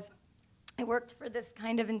had was I worked for this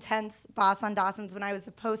kind of intense boss on Dawson's when I was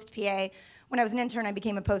a post PA. When I was an intern, I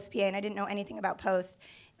became a post PA, and I didn't know anything about post.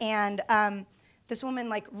 And this woman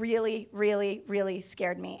like really, really, really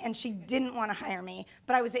scared me, and she didn't want to hire me.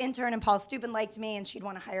 But I was the intern, and Paul Stupin liked me, and she'd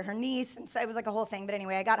want to hire her niece, and so it was like a whole thing. But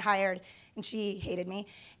anyway, I got hired, and she hated me,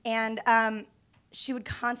 and she would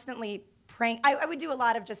constantly prank. I would do a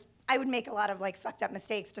lot of I would make a lot of like fucked up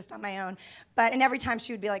mistakes just on my own. And every time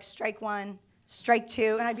she would be like, strike one, strike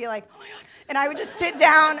two, and I'd be like, oh my God. And I would just sit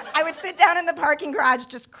down. I would sit down in the parking garage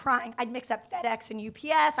just crying. I'd mix up FedEx and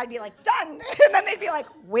UPS. I'd be like, done. And then they'd be like,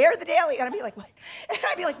 where are the daily? And I'd be like, what? And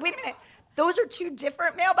I'd be like, wait a minute. Those are two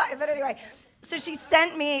different mailboxes. But anyway, so she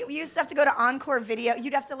sent me, we used to have to go to Encore Video.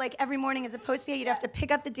 You'd have to like, every morning as a post PA, you'd have to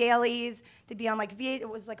pick up the dailies. They'd be on like V8. It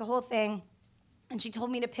was like a whole thing. and she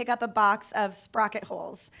told me to pick up a box of sprocket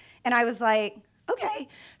holes. And I was like, okay.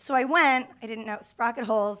 So I went. I didn't know sprocket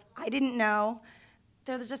holes. I didn't know.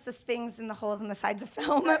 They're just these things in the holes in the sides of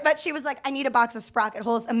film. But she was like, I need a box of sprocket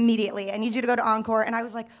holes immediately. I need you to go to Encore. And I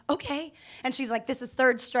was like, okay. And she's like, this is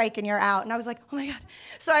third strike and you're out. And I was like, oh my God.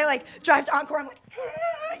 So I like drive to Encore. I'm like,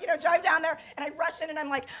 drive down there. And I rush in and I'm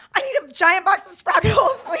like, I need a giant box of sprocket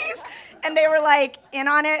holes, please. And they were like in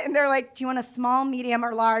on it. And they're like, do you want a small, medium,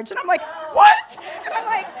 or large? And I'm like, what? And I'm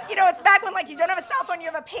like, it's back when like you don't have a cell phone,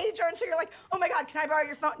 you have a pager. And so you're like, oh my God, can I borrow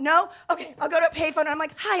your phone? No? Okay, I'll go to a payphone. And I'm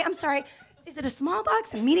like, hi, I'm sorry. Is it a small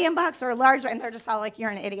box, a medium box, or a large? And they're just all like, you're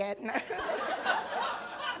an idiot. And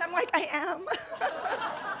I'm like, I am.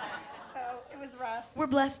 So it was rough. We're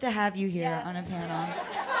blessed to have you here on a panel.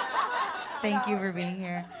 Thank you for being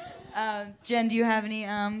here. Jen, do you have any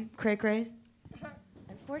cray-crays?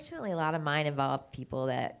 Unfortunately, a lot of mine involve people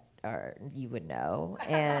that you would know,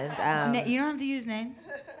 and You don't have to use names.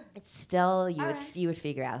 it's still you would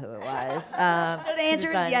figure out who it was. So the answer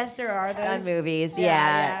is yes, there are those. On movies,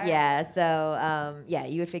 yeah. So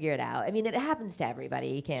you would figure it out. I mean, it happens to everybody.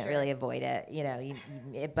 You can't really avoid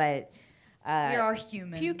it, but. We are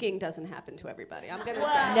human. Puking doesn't happen to everybody. I'm gonna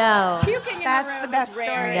say No. Puking in That's the room the best is rare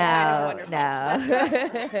story. and kind of No.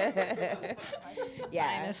 wonderful.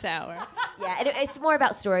 Yeah. Kind of sour. Yeah, it's more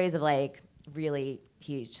about stories of like really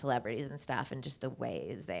huge celebrities and stuff, and just the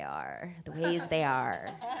ways they are, That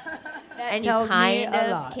and you tells me kind a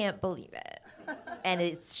of lot. can't believe it, and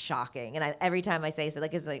it's shocking. And every time I say so,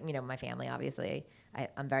 like, it's like my family. Obviously,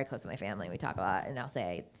 I'm very close to my family. We talk a lot, and I'll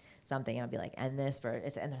say something, and I'll be like, and this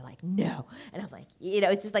person, and they're like, no, and I'm like,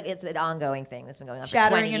 it's just like it's an ongoing thing that's been going on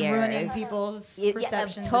Shattering for 20 and years. ruining people's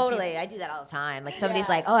perceptions. of Totally. I do that all the time. Like somebody's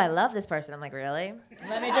like, oh, I love this person. I'm like, really? people.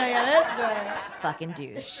 Let me tell you this story. Fucking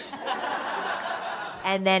douche.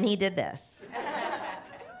 And then he did this.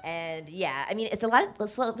 And I mean, it's a lot of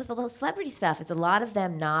with the celebrity stuff. It's a lot of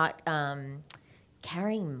them not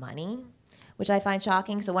carrying money, which I find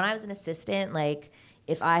shocking. So when I was an assistant, like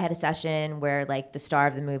if I had a session where like the star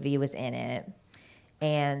of the movie was in it,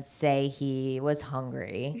 and say he was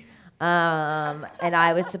hungry, and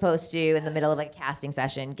I was supposed to, in the middle of like a casting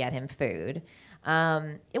session, get him food.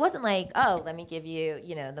 It wasn't like, oh, let me give you,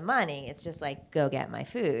 the money. It's just like, go get my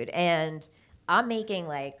food. And I'm making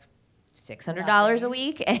like $600 a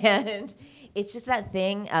week, and it's just that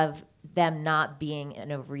thing of them not being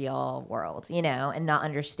in a real world, and not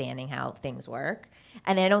understanding how things work.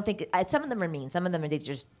 And I don't think some of them are mean. Some of them they're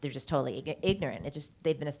just totally ignorant. It's just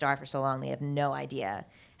they've been a star for so long they have no idea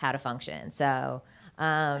how to function. So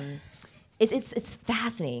it's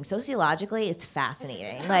fascinating. Sociologically, it's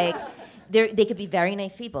fascinating. Like they could be very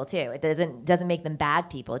nice people too. It doesn't make them bad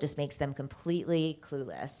people. It just makes them completely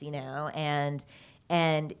clueless,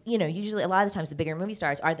 And usually a lot of the times the bigger movie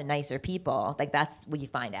stars are the nicer people. Like that's what you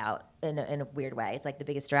find out in a weird way. It's like the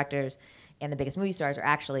biggest directors and the biggest movie stars are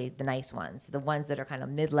actually the nice ones. The ones that are kind of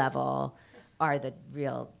mid-level are the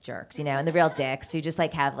real jerks, and the real dicks who just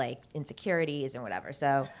like have like insecurities and whatever.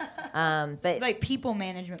 So, but like people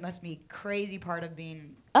management must be a crazy part of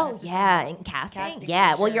being. Oh yeah, and casting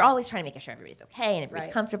yeah. Well, you're always trying to make sure everybody's okay and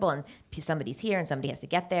everybody's comfortable, and somebody's here and somebody has to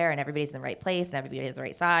get there, and everybody's in the right place and everybody has the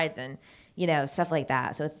right sides, and stuff like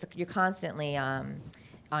that. So you're constantly on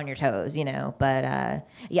your toes, But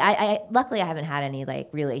I luckily I haven't had any like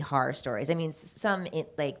really horror stories. I mean, some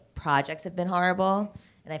like projects have been horrible,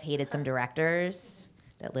 and I've hated some directors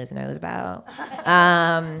that Liz knows about.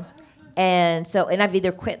 And I've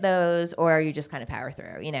either quit those or you just kind of power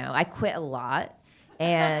through. I quit a lot.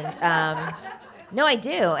 And no, I do.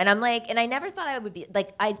 And I'm like, and I never thought I would be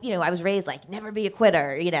like, I was raised like never be a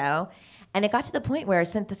quitter, And it got to the point where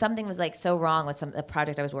something was like so wrong with the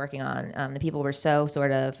project I was working on. The people were so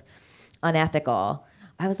sort of unethical.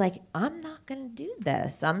 I was like, I'm not gonna do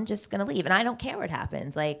this. I'm just gonna leave, and I don't care what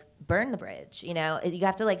happens. Like, burn the bridge. You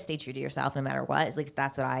have to like stay true to yourself no matter what. It's like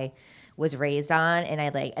that's what I was raised on, and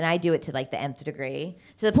I do it to like the nth degree,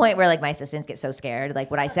 to the point where like my assistants get so scared.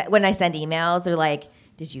 Like when I send emails, they're like,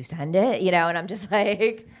 "Did you send it?" And I'm just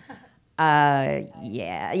like,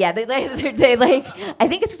 yeah. They like. I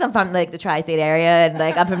think it's because I'm from like the tri-state area, and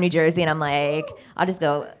like I'm from New Jersey, and I'm like, I'll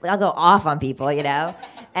go off on people,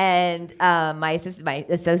 And my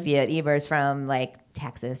associate Eber's from like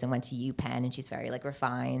Texas and went to UPenn, and she's very like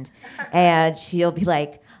refined, and she'll be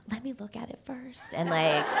like, "Let me look at it first," and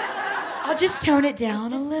like, I'll just tone it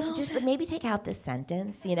down a little. Just maybe take out this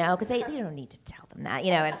sentence, because they don't need to tell them that,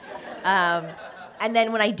 And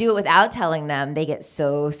then when I do it without telling them, they get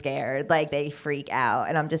so scared, like they freak out,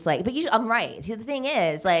 and I'm just like, but usually I'm right. See, the thing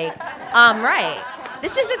is, like, I'm right.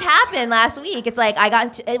 this just happened last week. It's like I got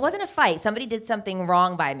into, it wasn't a fight. Somebody did something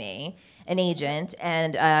wrong by me, an agent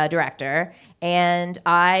and a director, and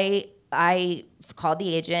I called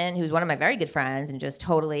the agent, who's one of my very good friends, and just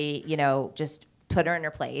totally, just put her in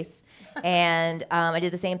her place. And I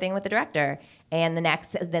did the same thing with the director. And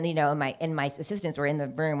and my assistants were in the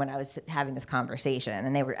room when I was having this conversation,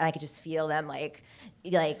 and I could just feel them like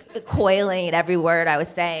coiling at every word I was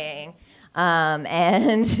saying.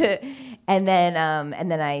 And then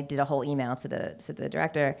I did a whole email to the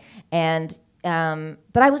director, but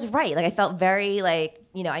I was right. Like I felt very I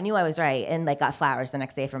knew I was right, and got flowers the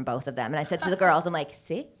next day from both of them. And I said to the girls, I'm like,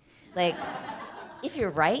 see, if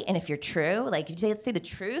you're right and if you're true, if you say the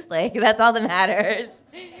truth, that's all that matters.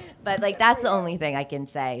 But that's the only thing I can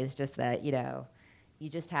say is just that you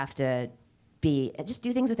just have to just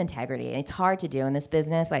do things with integrity, and it's hard to do in this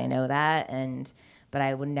business. I know that, but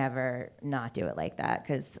I would never not do it like that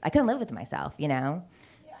because I couldn't live with myself,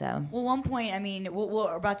 So. Well, one point, I mean,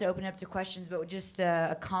 we're about to open up to questions, but just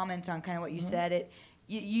a comment on kind of what you said.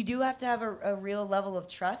 You do have to have a real level of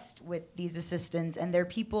trust with these assistants, and they're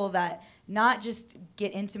people that not just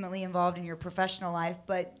get intimately involved in your professional life,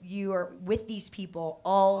 but you are with these people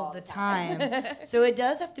all the time. So it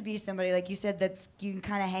does have to be somebody, like you said, that you can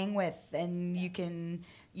kind of hang with, and you can,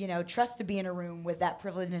 trust to be in a room with that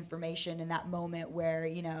privileged information in that moment where,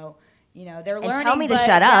 they're learning. And tell me to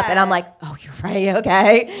shut up, and I'm like, oh, you're right,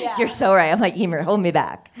 okay. Yeah. You're so right. I'm like, Emer, hold me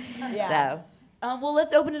back. Yeah. So. Well,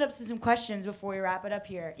 let's open it up to some questions before we wrap it up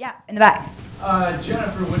here. Yeah, in the back.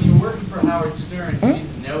 Jennifer, when you were working for Howard Stern, you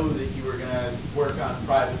didn't know that you were going to work on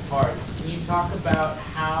private parts. Can you talk about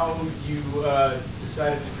how you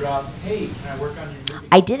decided to drop, hey, can I work on your movie?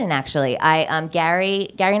 I didn't actually. Gary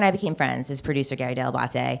and I became friends. His producer, Gary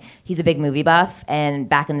Delabate, he's a big movie buff, and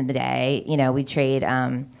back in the day, we trade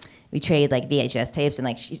VHS tapes and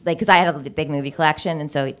because I had a big movie collection, and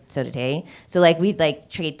so did he. So we'd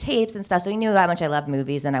trade tapes and stuff. So he knew how much I loved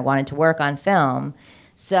movies, and I wanted to work on film.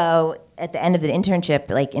 So at the end of the internship,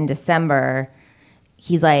 in December,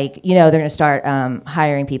 he's like, they're gonna start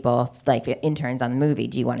hiring people interns on the movie.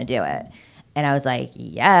 Do you want to do it? And I was like,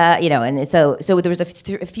 yeah, And so there was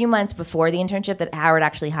a few months before the internship that Howard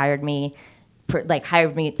actually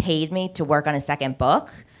paid me to work on a second book.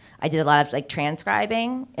 I did a lot of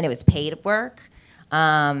transcribing, and it was paid work,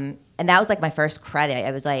 and that was my first credit.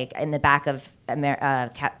 It was in the back of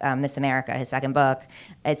Miss America, his second book.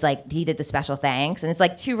 It's he did the special thanks, and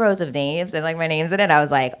it's 2 rows of names, and my name's in it. I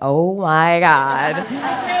was like, oh my god,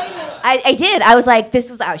 I did. I was I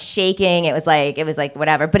was shaking. It was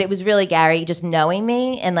whatever, but it was really Gary just knowing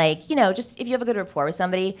me, and just if you have a good rapport with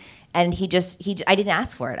somebody, and I didn't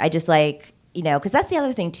ask for it. I just because that's the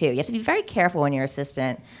other thing too. You have to be very careful when you're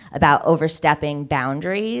assistant about overstepping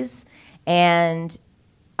boundaries, and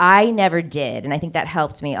I never did, and I think that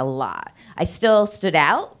helped me a lot. I still stood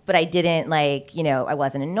out, but I didn't I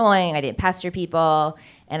wasn't annoying. I didn't pester people,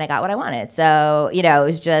 and I got what I wanted. So it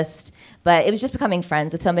was just becoming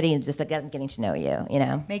friends with somebody and just getting to know you.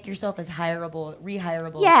 Make yourself as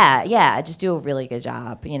rehirable. Yeah. Just do a really good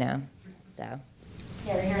job. So.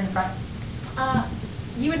 Yeah, right here in the front.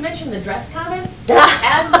 You had mentioned the dress comment.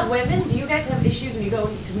 As women, do you guys have issues when you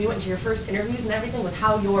went to your first interviews and everything with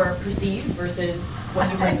how you're perceived versus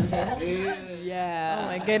what you bring to the table? Yeah. Oh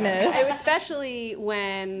my goodness. Especially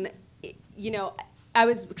when, I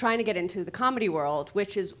was trying to get into the comedy world,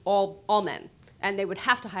 which is all men, and they would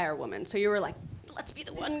have to hire a woman. So you were like, let's be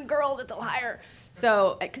the one girl that they'll hire.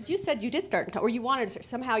 So, because you said you did start, or you wanted to,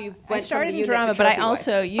 somehow you went I started from the in unit drama, to but I trophy wife.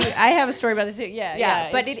 also, I have a story about this too.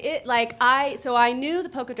 Yeah. But so I knew the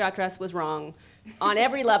polka dot dress was wrong on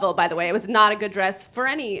every level, by the way. It was not a good dress for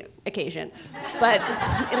any occasion. But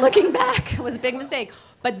looking back, it was a big mistake.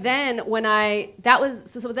 But then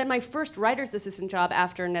then my first writer's assistant job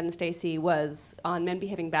after Ned and Stacy was on Men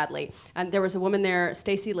Behaving Badly. And there was a woman there,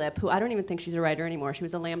 Stacy Lipp, who I don't even think she's a writer anymore. She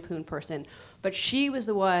was a Lampoon person. But she was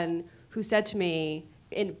the one who said to me,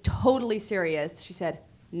 in totally serious, she said,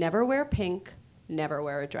 never wear pink, never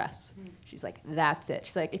wear a dress. She's like, that's it.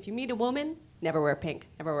 She's like, if you meet a woman, never wear pink,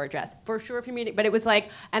 never wear a dress. For sure if you're meeting, but it was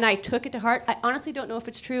and I took it to heart. I honestly don't know if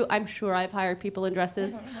it's true. I'm sure I've hired people in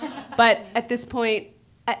dresses. But at this point,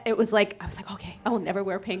 it was I was like, okay, I will never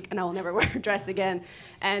wear pink and I will never wear a dress again.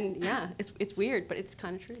 And yeah, it's weird, but it's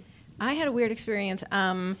kind of true. I had a weird experience.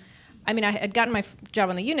 I had gotten my job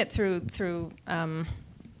on the unit through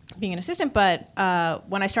being an assistant, but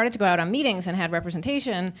when I started to go out on meetings and had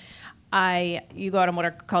representation, you go out on what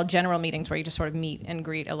are called general meetings where you just sort of meet and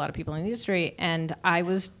greet a lot of people in the industry, and I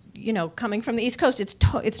was you know, coming from the East Coast,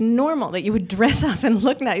 it's normal that you would dress up and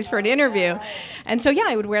look nice for an interview. And so, yeah,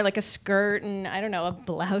 I would wear like a skirt and, I don't know, a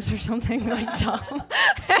blouse or something like dumb.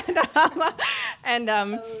 and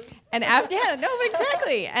after, yeah, no,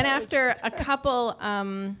 exactly. And after a couple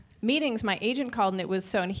meetings, my agent called, and it was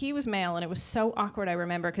so, and he was male, and it was so awkward, I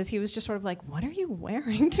remember, because he was just sort of like, what are you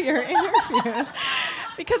wearing to your interviews?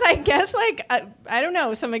 Because I guess, like, I don't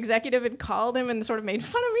know, some executive had called him and sort of made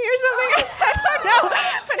fun of me or something. I don't know.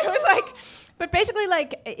 But it was like, but basically,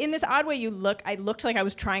 like, in this odd way I looked like I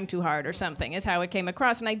was trying too hard or something, is how it came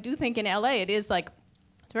across. And I do think in LA it is like,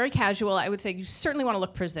 it's very casual. I would say you certainly want to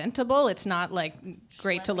look presentable. It's not like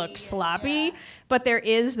great to look sloppy, but there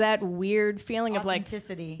is that weird feeling of like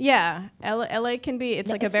authenticity. Yeah, LA can be. It's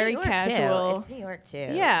like a very casual. It's New York too.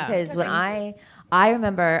 Yeah, because when I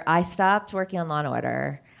remember I stopped working on Law and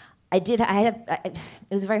Order. It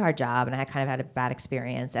was a very hard job, and I kind of had a bad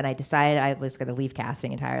experience. And I decided I was going to leave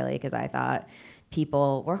casting entirely because I thought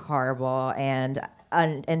people were horrible and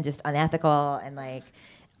just unethical and like.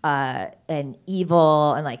 And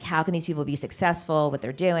evil, and like, how can these people be successful, what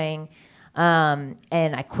they're doing? And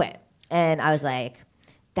I quit. And I was like,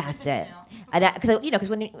 that's it. Because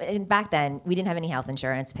back then, we didn't have any health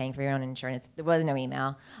insurance, paying for your own insurance. There was no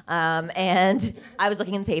email. And I was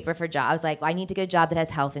looking in the paper for a job. I was like, well, I need to get a job that has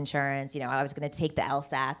health insurance. You know, I was going to take the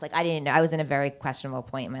LSATs. Like, I didn't know. I was in a very questionable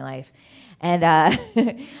point in my life. And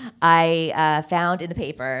I found in the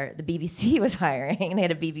paper the BBC was hiring. They had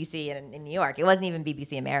a BBC in New York. It wasn't even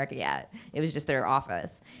BBC America yet. It was just their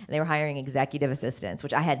office. And they were hiring executive assistants,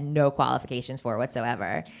 which I had no qualifications for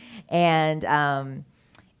whatsoever. And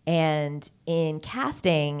in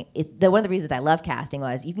casting, one of the reasons I love casting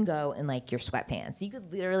was you can go in like your sweatpants. You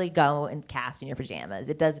could literally go and cast in your pajamas.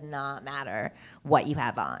 It does not matter what you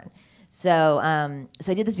have on. So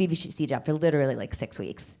I did this BBC job for literally like 6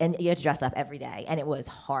 weeks, and you had to dress up every day, and it was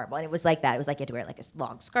horrible. And it was like that. It was like you had to wear like a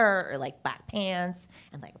long skirt or like black pants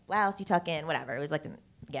and like a blouse you tuck in, whatever. It was like in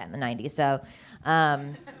the 90s. So,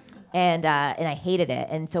 and I hated it.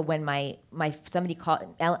 And so when somebody called,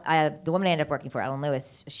 the woman I ended up working for, Ellen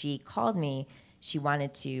Lewis, she called me. She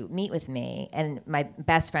wanted to meet with me, and my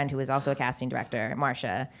best friend, who was also a casting director,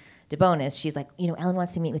 Marcia DeBonis, she's like, Ellen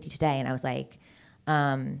wants to meet with you today, and I was like.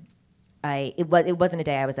 It wasn't a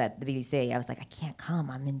day I was at the BBC. I was like, I can't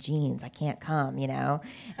come. I'm in jeans. I can't come, And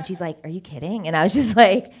she's like, are you kidding? And I was just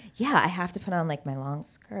like, yeah, I have to put on like my long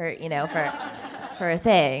skirt, for a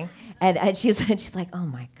thing. And she's like, oh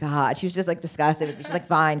my God. She was just like disgusted with me. She's like,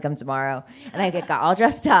 fine, come tomorrow. And I got all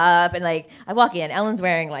dressed up, and like I walk in, Ellen's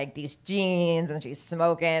wearing like these jeans, and she's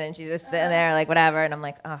smoking, and she's just sitting there like whatever. And I'm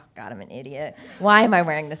like, oh God, I'm an idiot. Why am I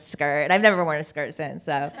wearing this skirt? And I've never worn a skirt since.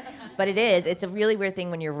 So, but it's a really weird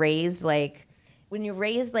thing when you're raised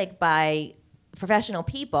by professional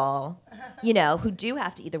people, who do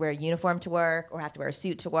have to either wear a uniform to work or have to wear a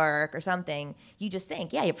suit to work or something. You just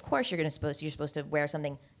think, yeah, of course you're supposed to wear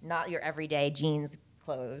something, not your everyday jeans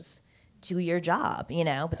clothes, to your job,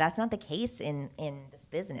 but that's not the case in this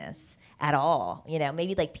business at all.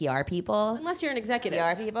 Maybe like PR people. Unless you're an executive.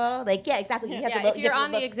 PR people, like yeah, exactly. You have to look. If you're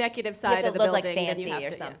on the executive side of the building, building, like fancy then you have or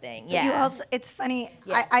to, something. Yeah. You also, it's funny.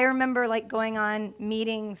 Yeah. I remember like going on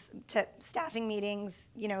meetings, to staffing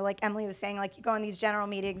meetings. Like Emily was saying, like you go on these general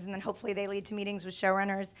meetings, and then hopefully they lead to meetings with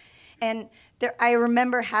showrunners. And I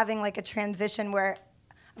remember having like a transition where,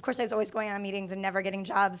 of course, I was always going on meetings and never getting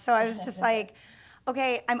jobs. So I was just like.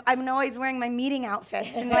 Okay, I'm always wearing my meeting outfits,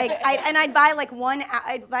 and like I'd buy like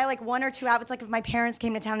one or two outfits. Like if my parents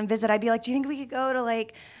came to town and visit, I'd be like, do you think we could go to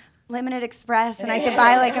like Limited Express and I could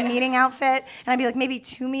buy like a meeting outfit, and I'd be like maybe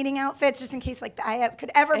 2 meeting outfits just in case like I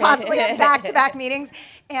could ever possibly have back-to-back meetings,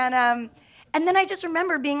 and then I just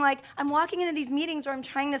remember being like, I'm walking into these meetings where I'm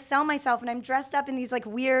trying to sell myself, and I'm dressed up in these like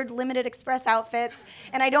weird Limited Express outfits,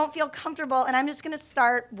 and I don't feel comfortable, and I'm just gonna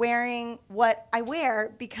start wearing what I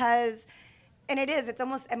wear because. And it's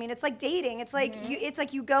almost, it's like dating. It's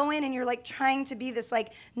like you go in and you're like trying to be this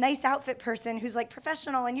like nice outfit person who's like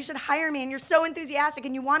professional, and you should hire me, and you're so enthusiastic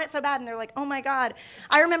and you want it so bad, and they're like, oh my God.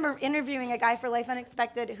 I remember interviewing a guy for Life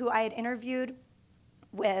Unexpected who I had interviewed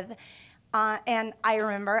with, and I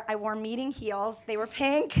remember I wore meeting heels. They were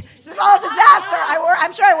pink. This is all a disaster.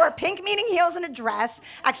 I'm sure I wore pink meeting heels and a dress.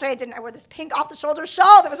 Actually, I didn't. I wore this pink off-the-shoulder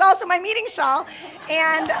shawl that was also my meeting shawl,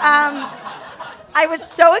 and I was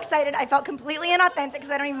so excited. I felt completely inauthentic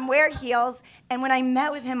because I don't even wear heels. And when I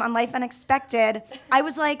met with him on Life Unexpected, I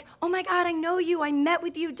was like, oh my God, I know you. I met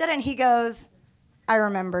with you. And he goes, I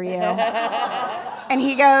remember you. And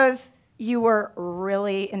he goes, you were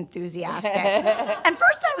really enthusiastic. And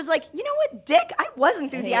first I was like, you know what, Dick? I was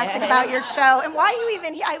enthusiastic about your show. And why are you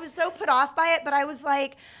even here? I was so put off by it, but I was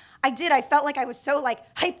like, I did. I felt like I was so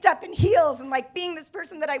like hyped up in heels and like being this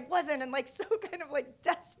person that I wasn't and like so kind of like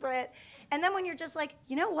desperate. And then when you're just like,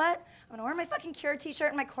 you know what? I'm gonna wear my fucking Cure t-shirt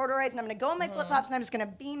and my corduroys and I'm gonna go in my flip-flops and I'm just gonna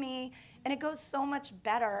be me. And it goes so much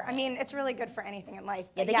better. I mean, it's really good for anything in life.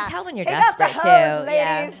 Yeah, But they can tell when you're take desperate, off the hose, too.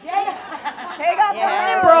 ladies. Yeah. Take off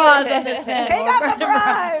the bras on this panel. Take off the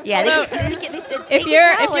bras. Yeah, If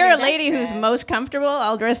you're a lady who's most comfortable,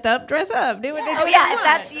 all dressed up, dress up. Do what they do. Oh yeah, if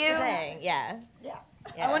that's you. Yeah.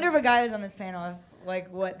 I wonder if a guy was on this panel, if,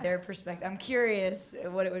 like what their perspective. I'm curious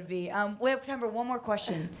what it would be. We have time for one more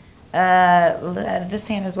question. This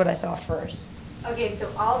hand is what I saw first. Okay,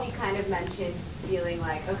 so all of you kind of mentioned feeling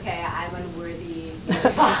like, okay, I'm unworthy of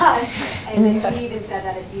the boss, and then you even said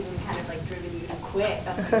that it's even kind of like driven you to quit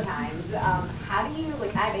a few times. How do you,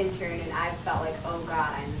 like, I've interned and I've felt like, oh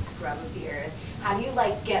God, I'm the scrub of the earth. How do you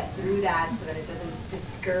like get through that so that it doesn't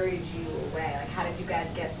discourage you away? Like, how did you guys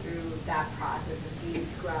get through that process of being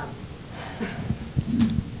scrubs?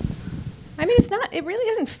 I mean, it really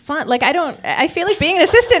isn't fun. Like, I feel like being an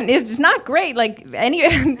assistant is just not great. Like,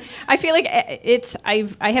 I feel like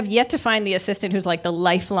I have yet to find the assistant who's like the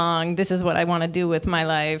lifelong, this is what I want to do with my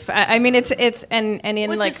life. I mean, it's in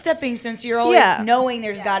What's like. a stepping stone? So you're always knowing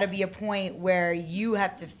there's got to be a point where you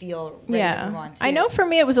have to feel ready to move on too. I know for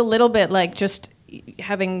me it was a little bit like just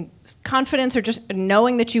having confidence or just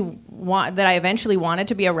knowing that that I eventually wanted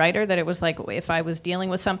to be a writer, that it was like if I was dealing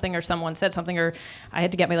with something or someone said something or I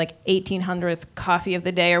had to get my like 1800th coffee of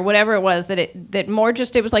the day or whatever it was, that more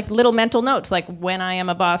just it was like little mental notes, like when I am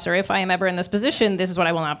a boss or if I am ever in this position, this is what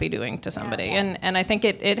I will not be doing to somebody. And I think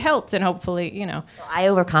it helped, and hopefully, you know. I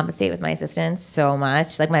overcompensate with my assistants so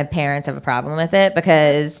much. Like my parents have a problem with it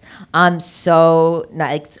because I'm so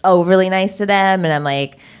overly nice to them, and I'm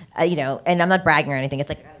like, you know, and I'm not bragging or anything. It's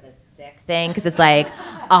like kind of a sick thing because it's like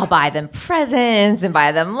I'll buy them presents and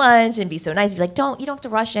buy them lunch and be so nice. Be like, you don't have to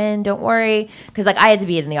rush in. Don't worry. Because like I had to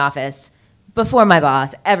be in the office before my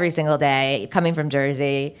boss every single day, coming from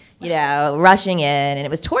Jersey, you know, rushing in, and it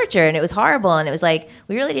was torture and it was horrible, and it was like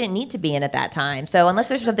we really didn't need to be in at that time. So unless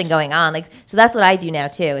there's something going on, like, so that's what I do now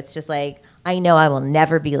too. It's just like I know I will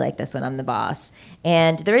never be like this when I'm the boss,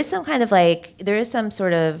 and there is some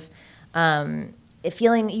sort of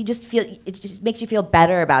feeling, it just makes you feel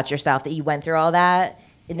better about yourself that you went through all that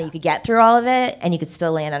and that you could get through all of it and you could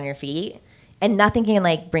still land on your feet, and nothing can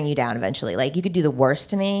like bring you down eventually. Like you could do the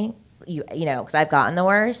worst to me, you know, because I've gotten the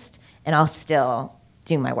worst, and I'll still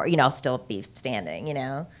do my work. You know, I'll still be standing, you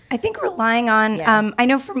know. I think relying on, I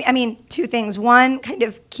know for me, I mean, two things. One, kind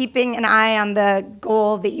of keeping an eye on the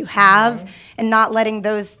goal that you have and not letting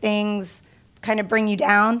those things kind of bring you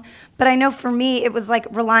down. But I know for me, it was like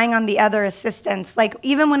relying on the other assistants. Like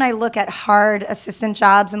even when I look at hard assistant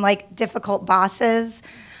jobs and like difficult bosses,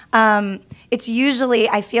 it's usually,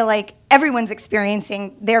 I feel like everyone's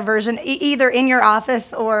experiencing their version, either in your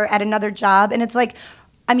office or at another job. And it's like,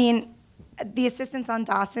 I mean, the assistants on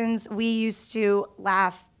Dawson's, we used to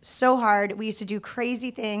laugh so hard. We used to do crazy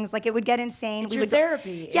things. Like it would get insane. It's your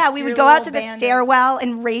therapy. Yeah, we would go out to the stairwell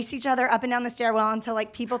and race each other up and down the stairwell until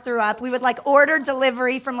like people threw up. We would like order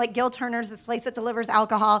delivery from like Gil Turner's, this place that delivers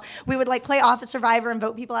alcohol. We would like play Office Survivor and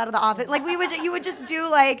vote people out of the office. Like you would just do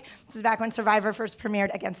like, this is back when Survivor first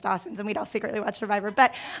premiered against Dawson's, and we'd all secretly watch Survivor.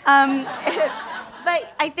 But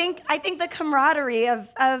but I think the camaraderie of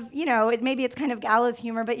you know, maybe it's kind of gallows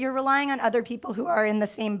humor, but you're relying on other people who are in the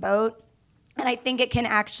same boat. And I think it can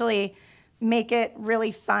actually make it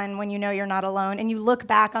really fun when you know you're not alone. And you look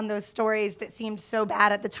back on those stories that seemed so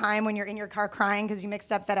bad at the time when you're in your car crying because you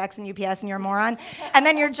mixed up FedEx and UPS and you're a moron. And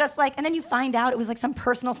then you're just like, and then you find out it was like some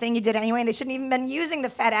personal thing you did anyway, and they shouldn't even been using the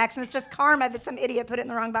FedEx, and it's just karma that some idiot put it in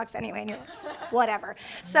the wrong box anyway, and you're like, whatever.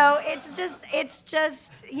 So it's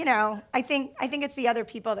just, you know, I think it's the other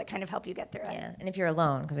people that kind of help you get through it. Yeah, and if you're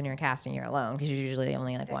alone, because when you're in casting, you're alone, because you're usually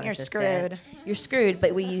only like one assistant. You're screwed. You're screwed,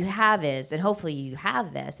 but what you have is, and hopefully you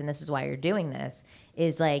have this, and this is why you're doing this,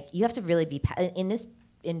 is like you have to really be, in this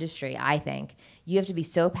industry, I think, you have to be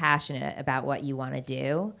so passionate about what you want to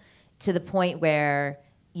do to the point where,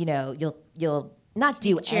 you know, you'll not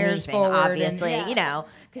do anything, obviously, you know,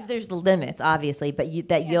 because there's limits, obviously, but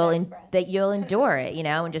you'll endure it, you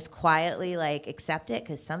know, and just quietly like accept it,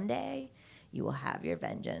 because someday you will have your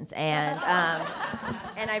vengeance. And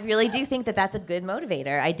and I really do think that that's a good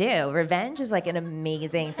motivator. I do. Revenge is like an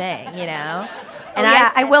amazing thing, you know. And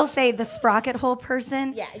I will say the sprocket hole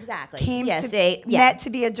person. Yeah, exactly. Met to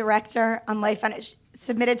be a director on Life on.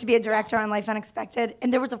 submitted to be a director on Life Unexpected,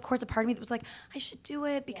 and there was, of course, a part of me that was like, I should do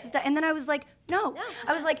it because that, and then I was like, no.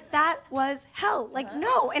 I was like, that was hell. Like,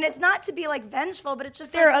 no. And it's not to be like vengeful, but it's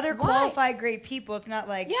just there like, are other why? qualified great people. It's not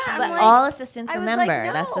like But I'm like- all assistants I was remember. like,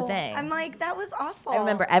 no. That's the thing. I'm like, that was awful. I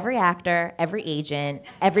remember every actor, every agent,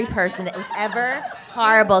 every person that was ever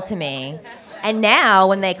horrible to me. And now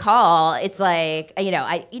when they call, it's like,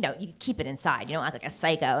 you keep it inside. You don't act like a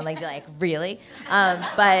psycho and like be like, really?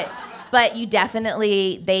 But you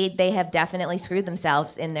definitely, they have definitely screwed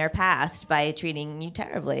themselves in their past by treating you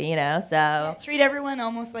terribly, so. treat everyone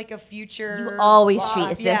almost like a future. You always boss. treat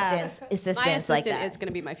My assistants assistant like that. is going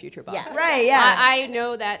to be my future boss. Yeah. Right, yeah. I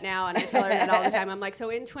know that now, and I tell her that all the time. I'm like, so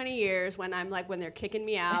in 20 years, when they're kicking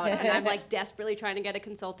me out, and I'm like desperately trying to get a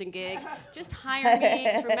consulting gig, just hire me.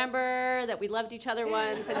 Just remember that we loved each other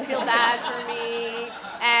once, and feel bad for me.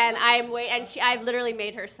 And I've literally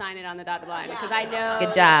made her sign it on the dotted line because I know.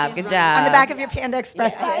 Good job, good job. On the back of your Panda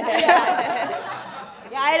Express bag.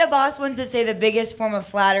 Yeah, I had a boss once that say the biggest form of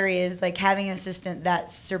flattery is like having an assistant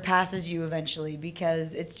that surpasses you eventually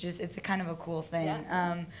because it's a kind of a cool thing.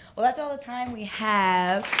 Yeah. Well, that's all the time we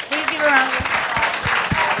have. Please give a round of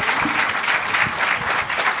applause.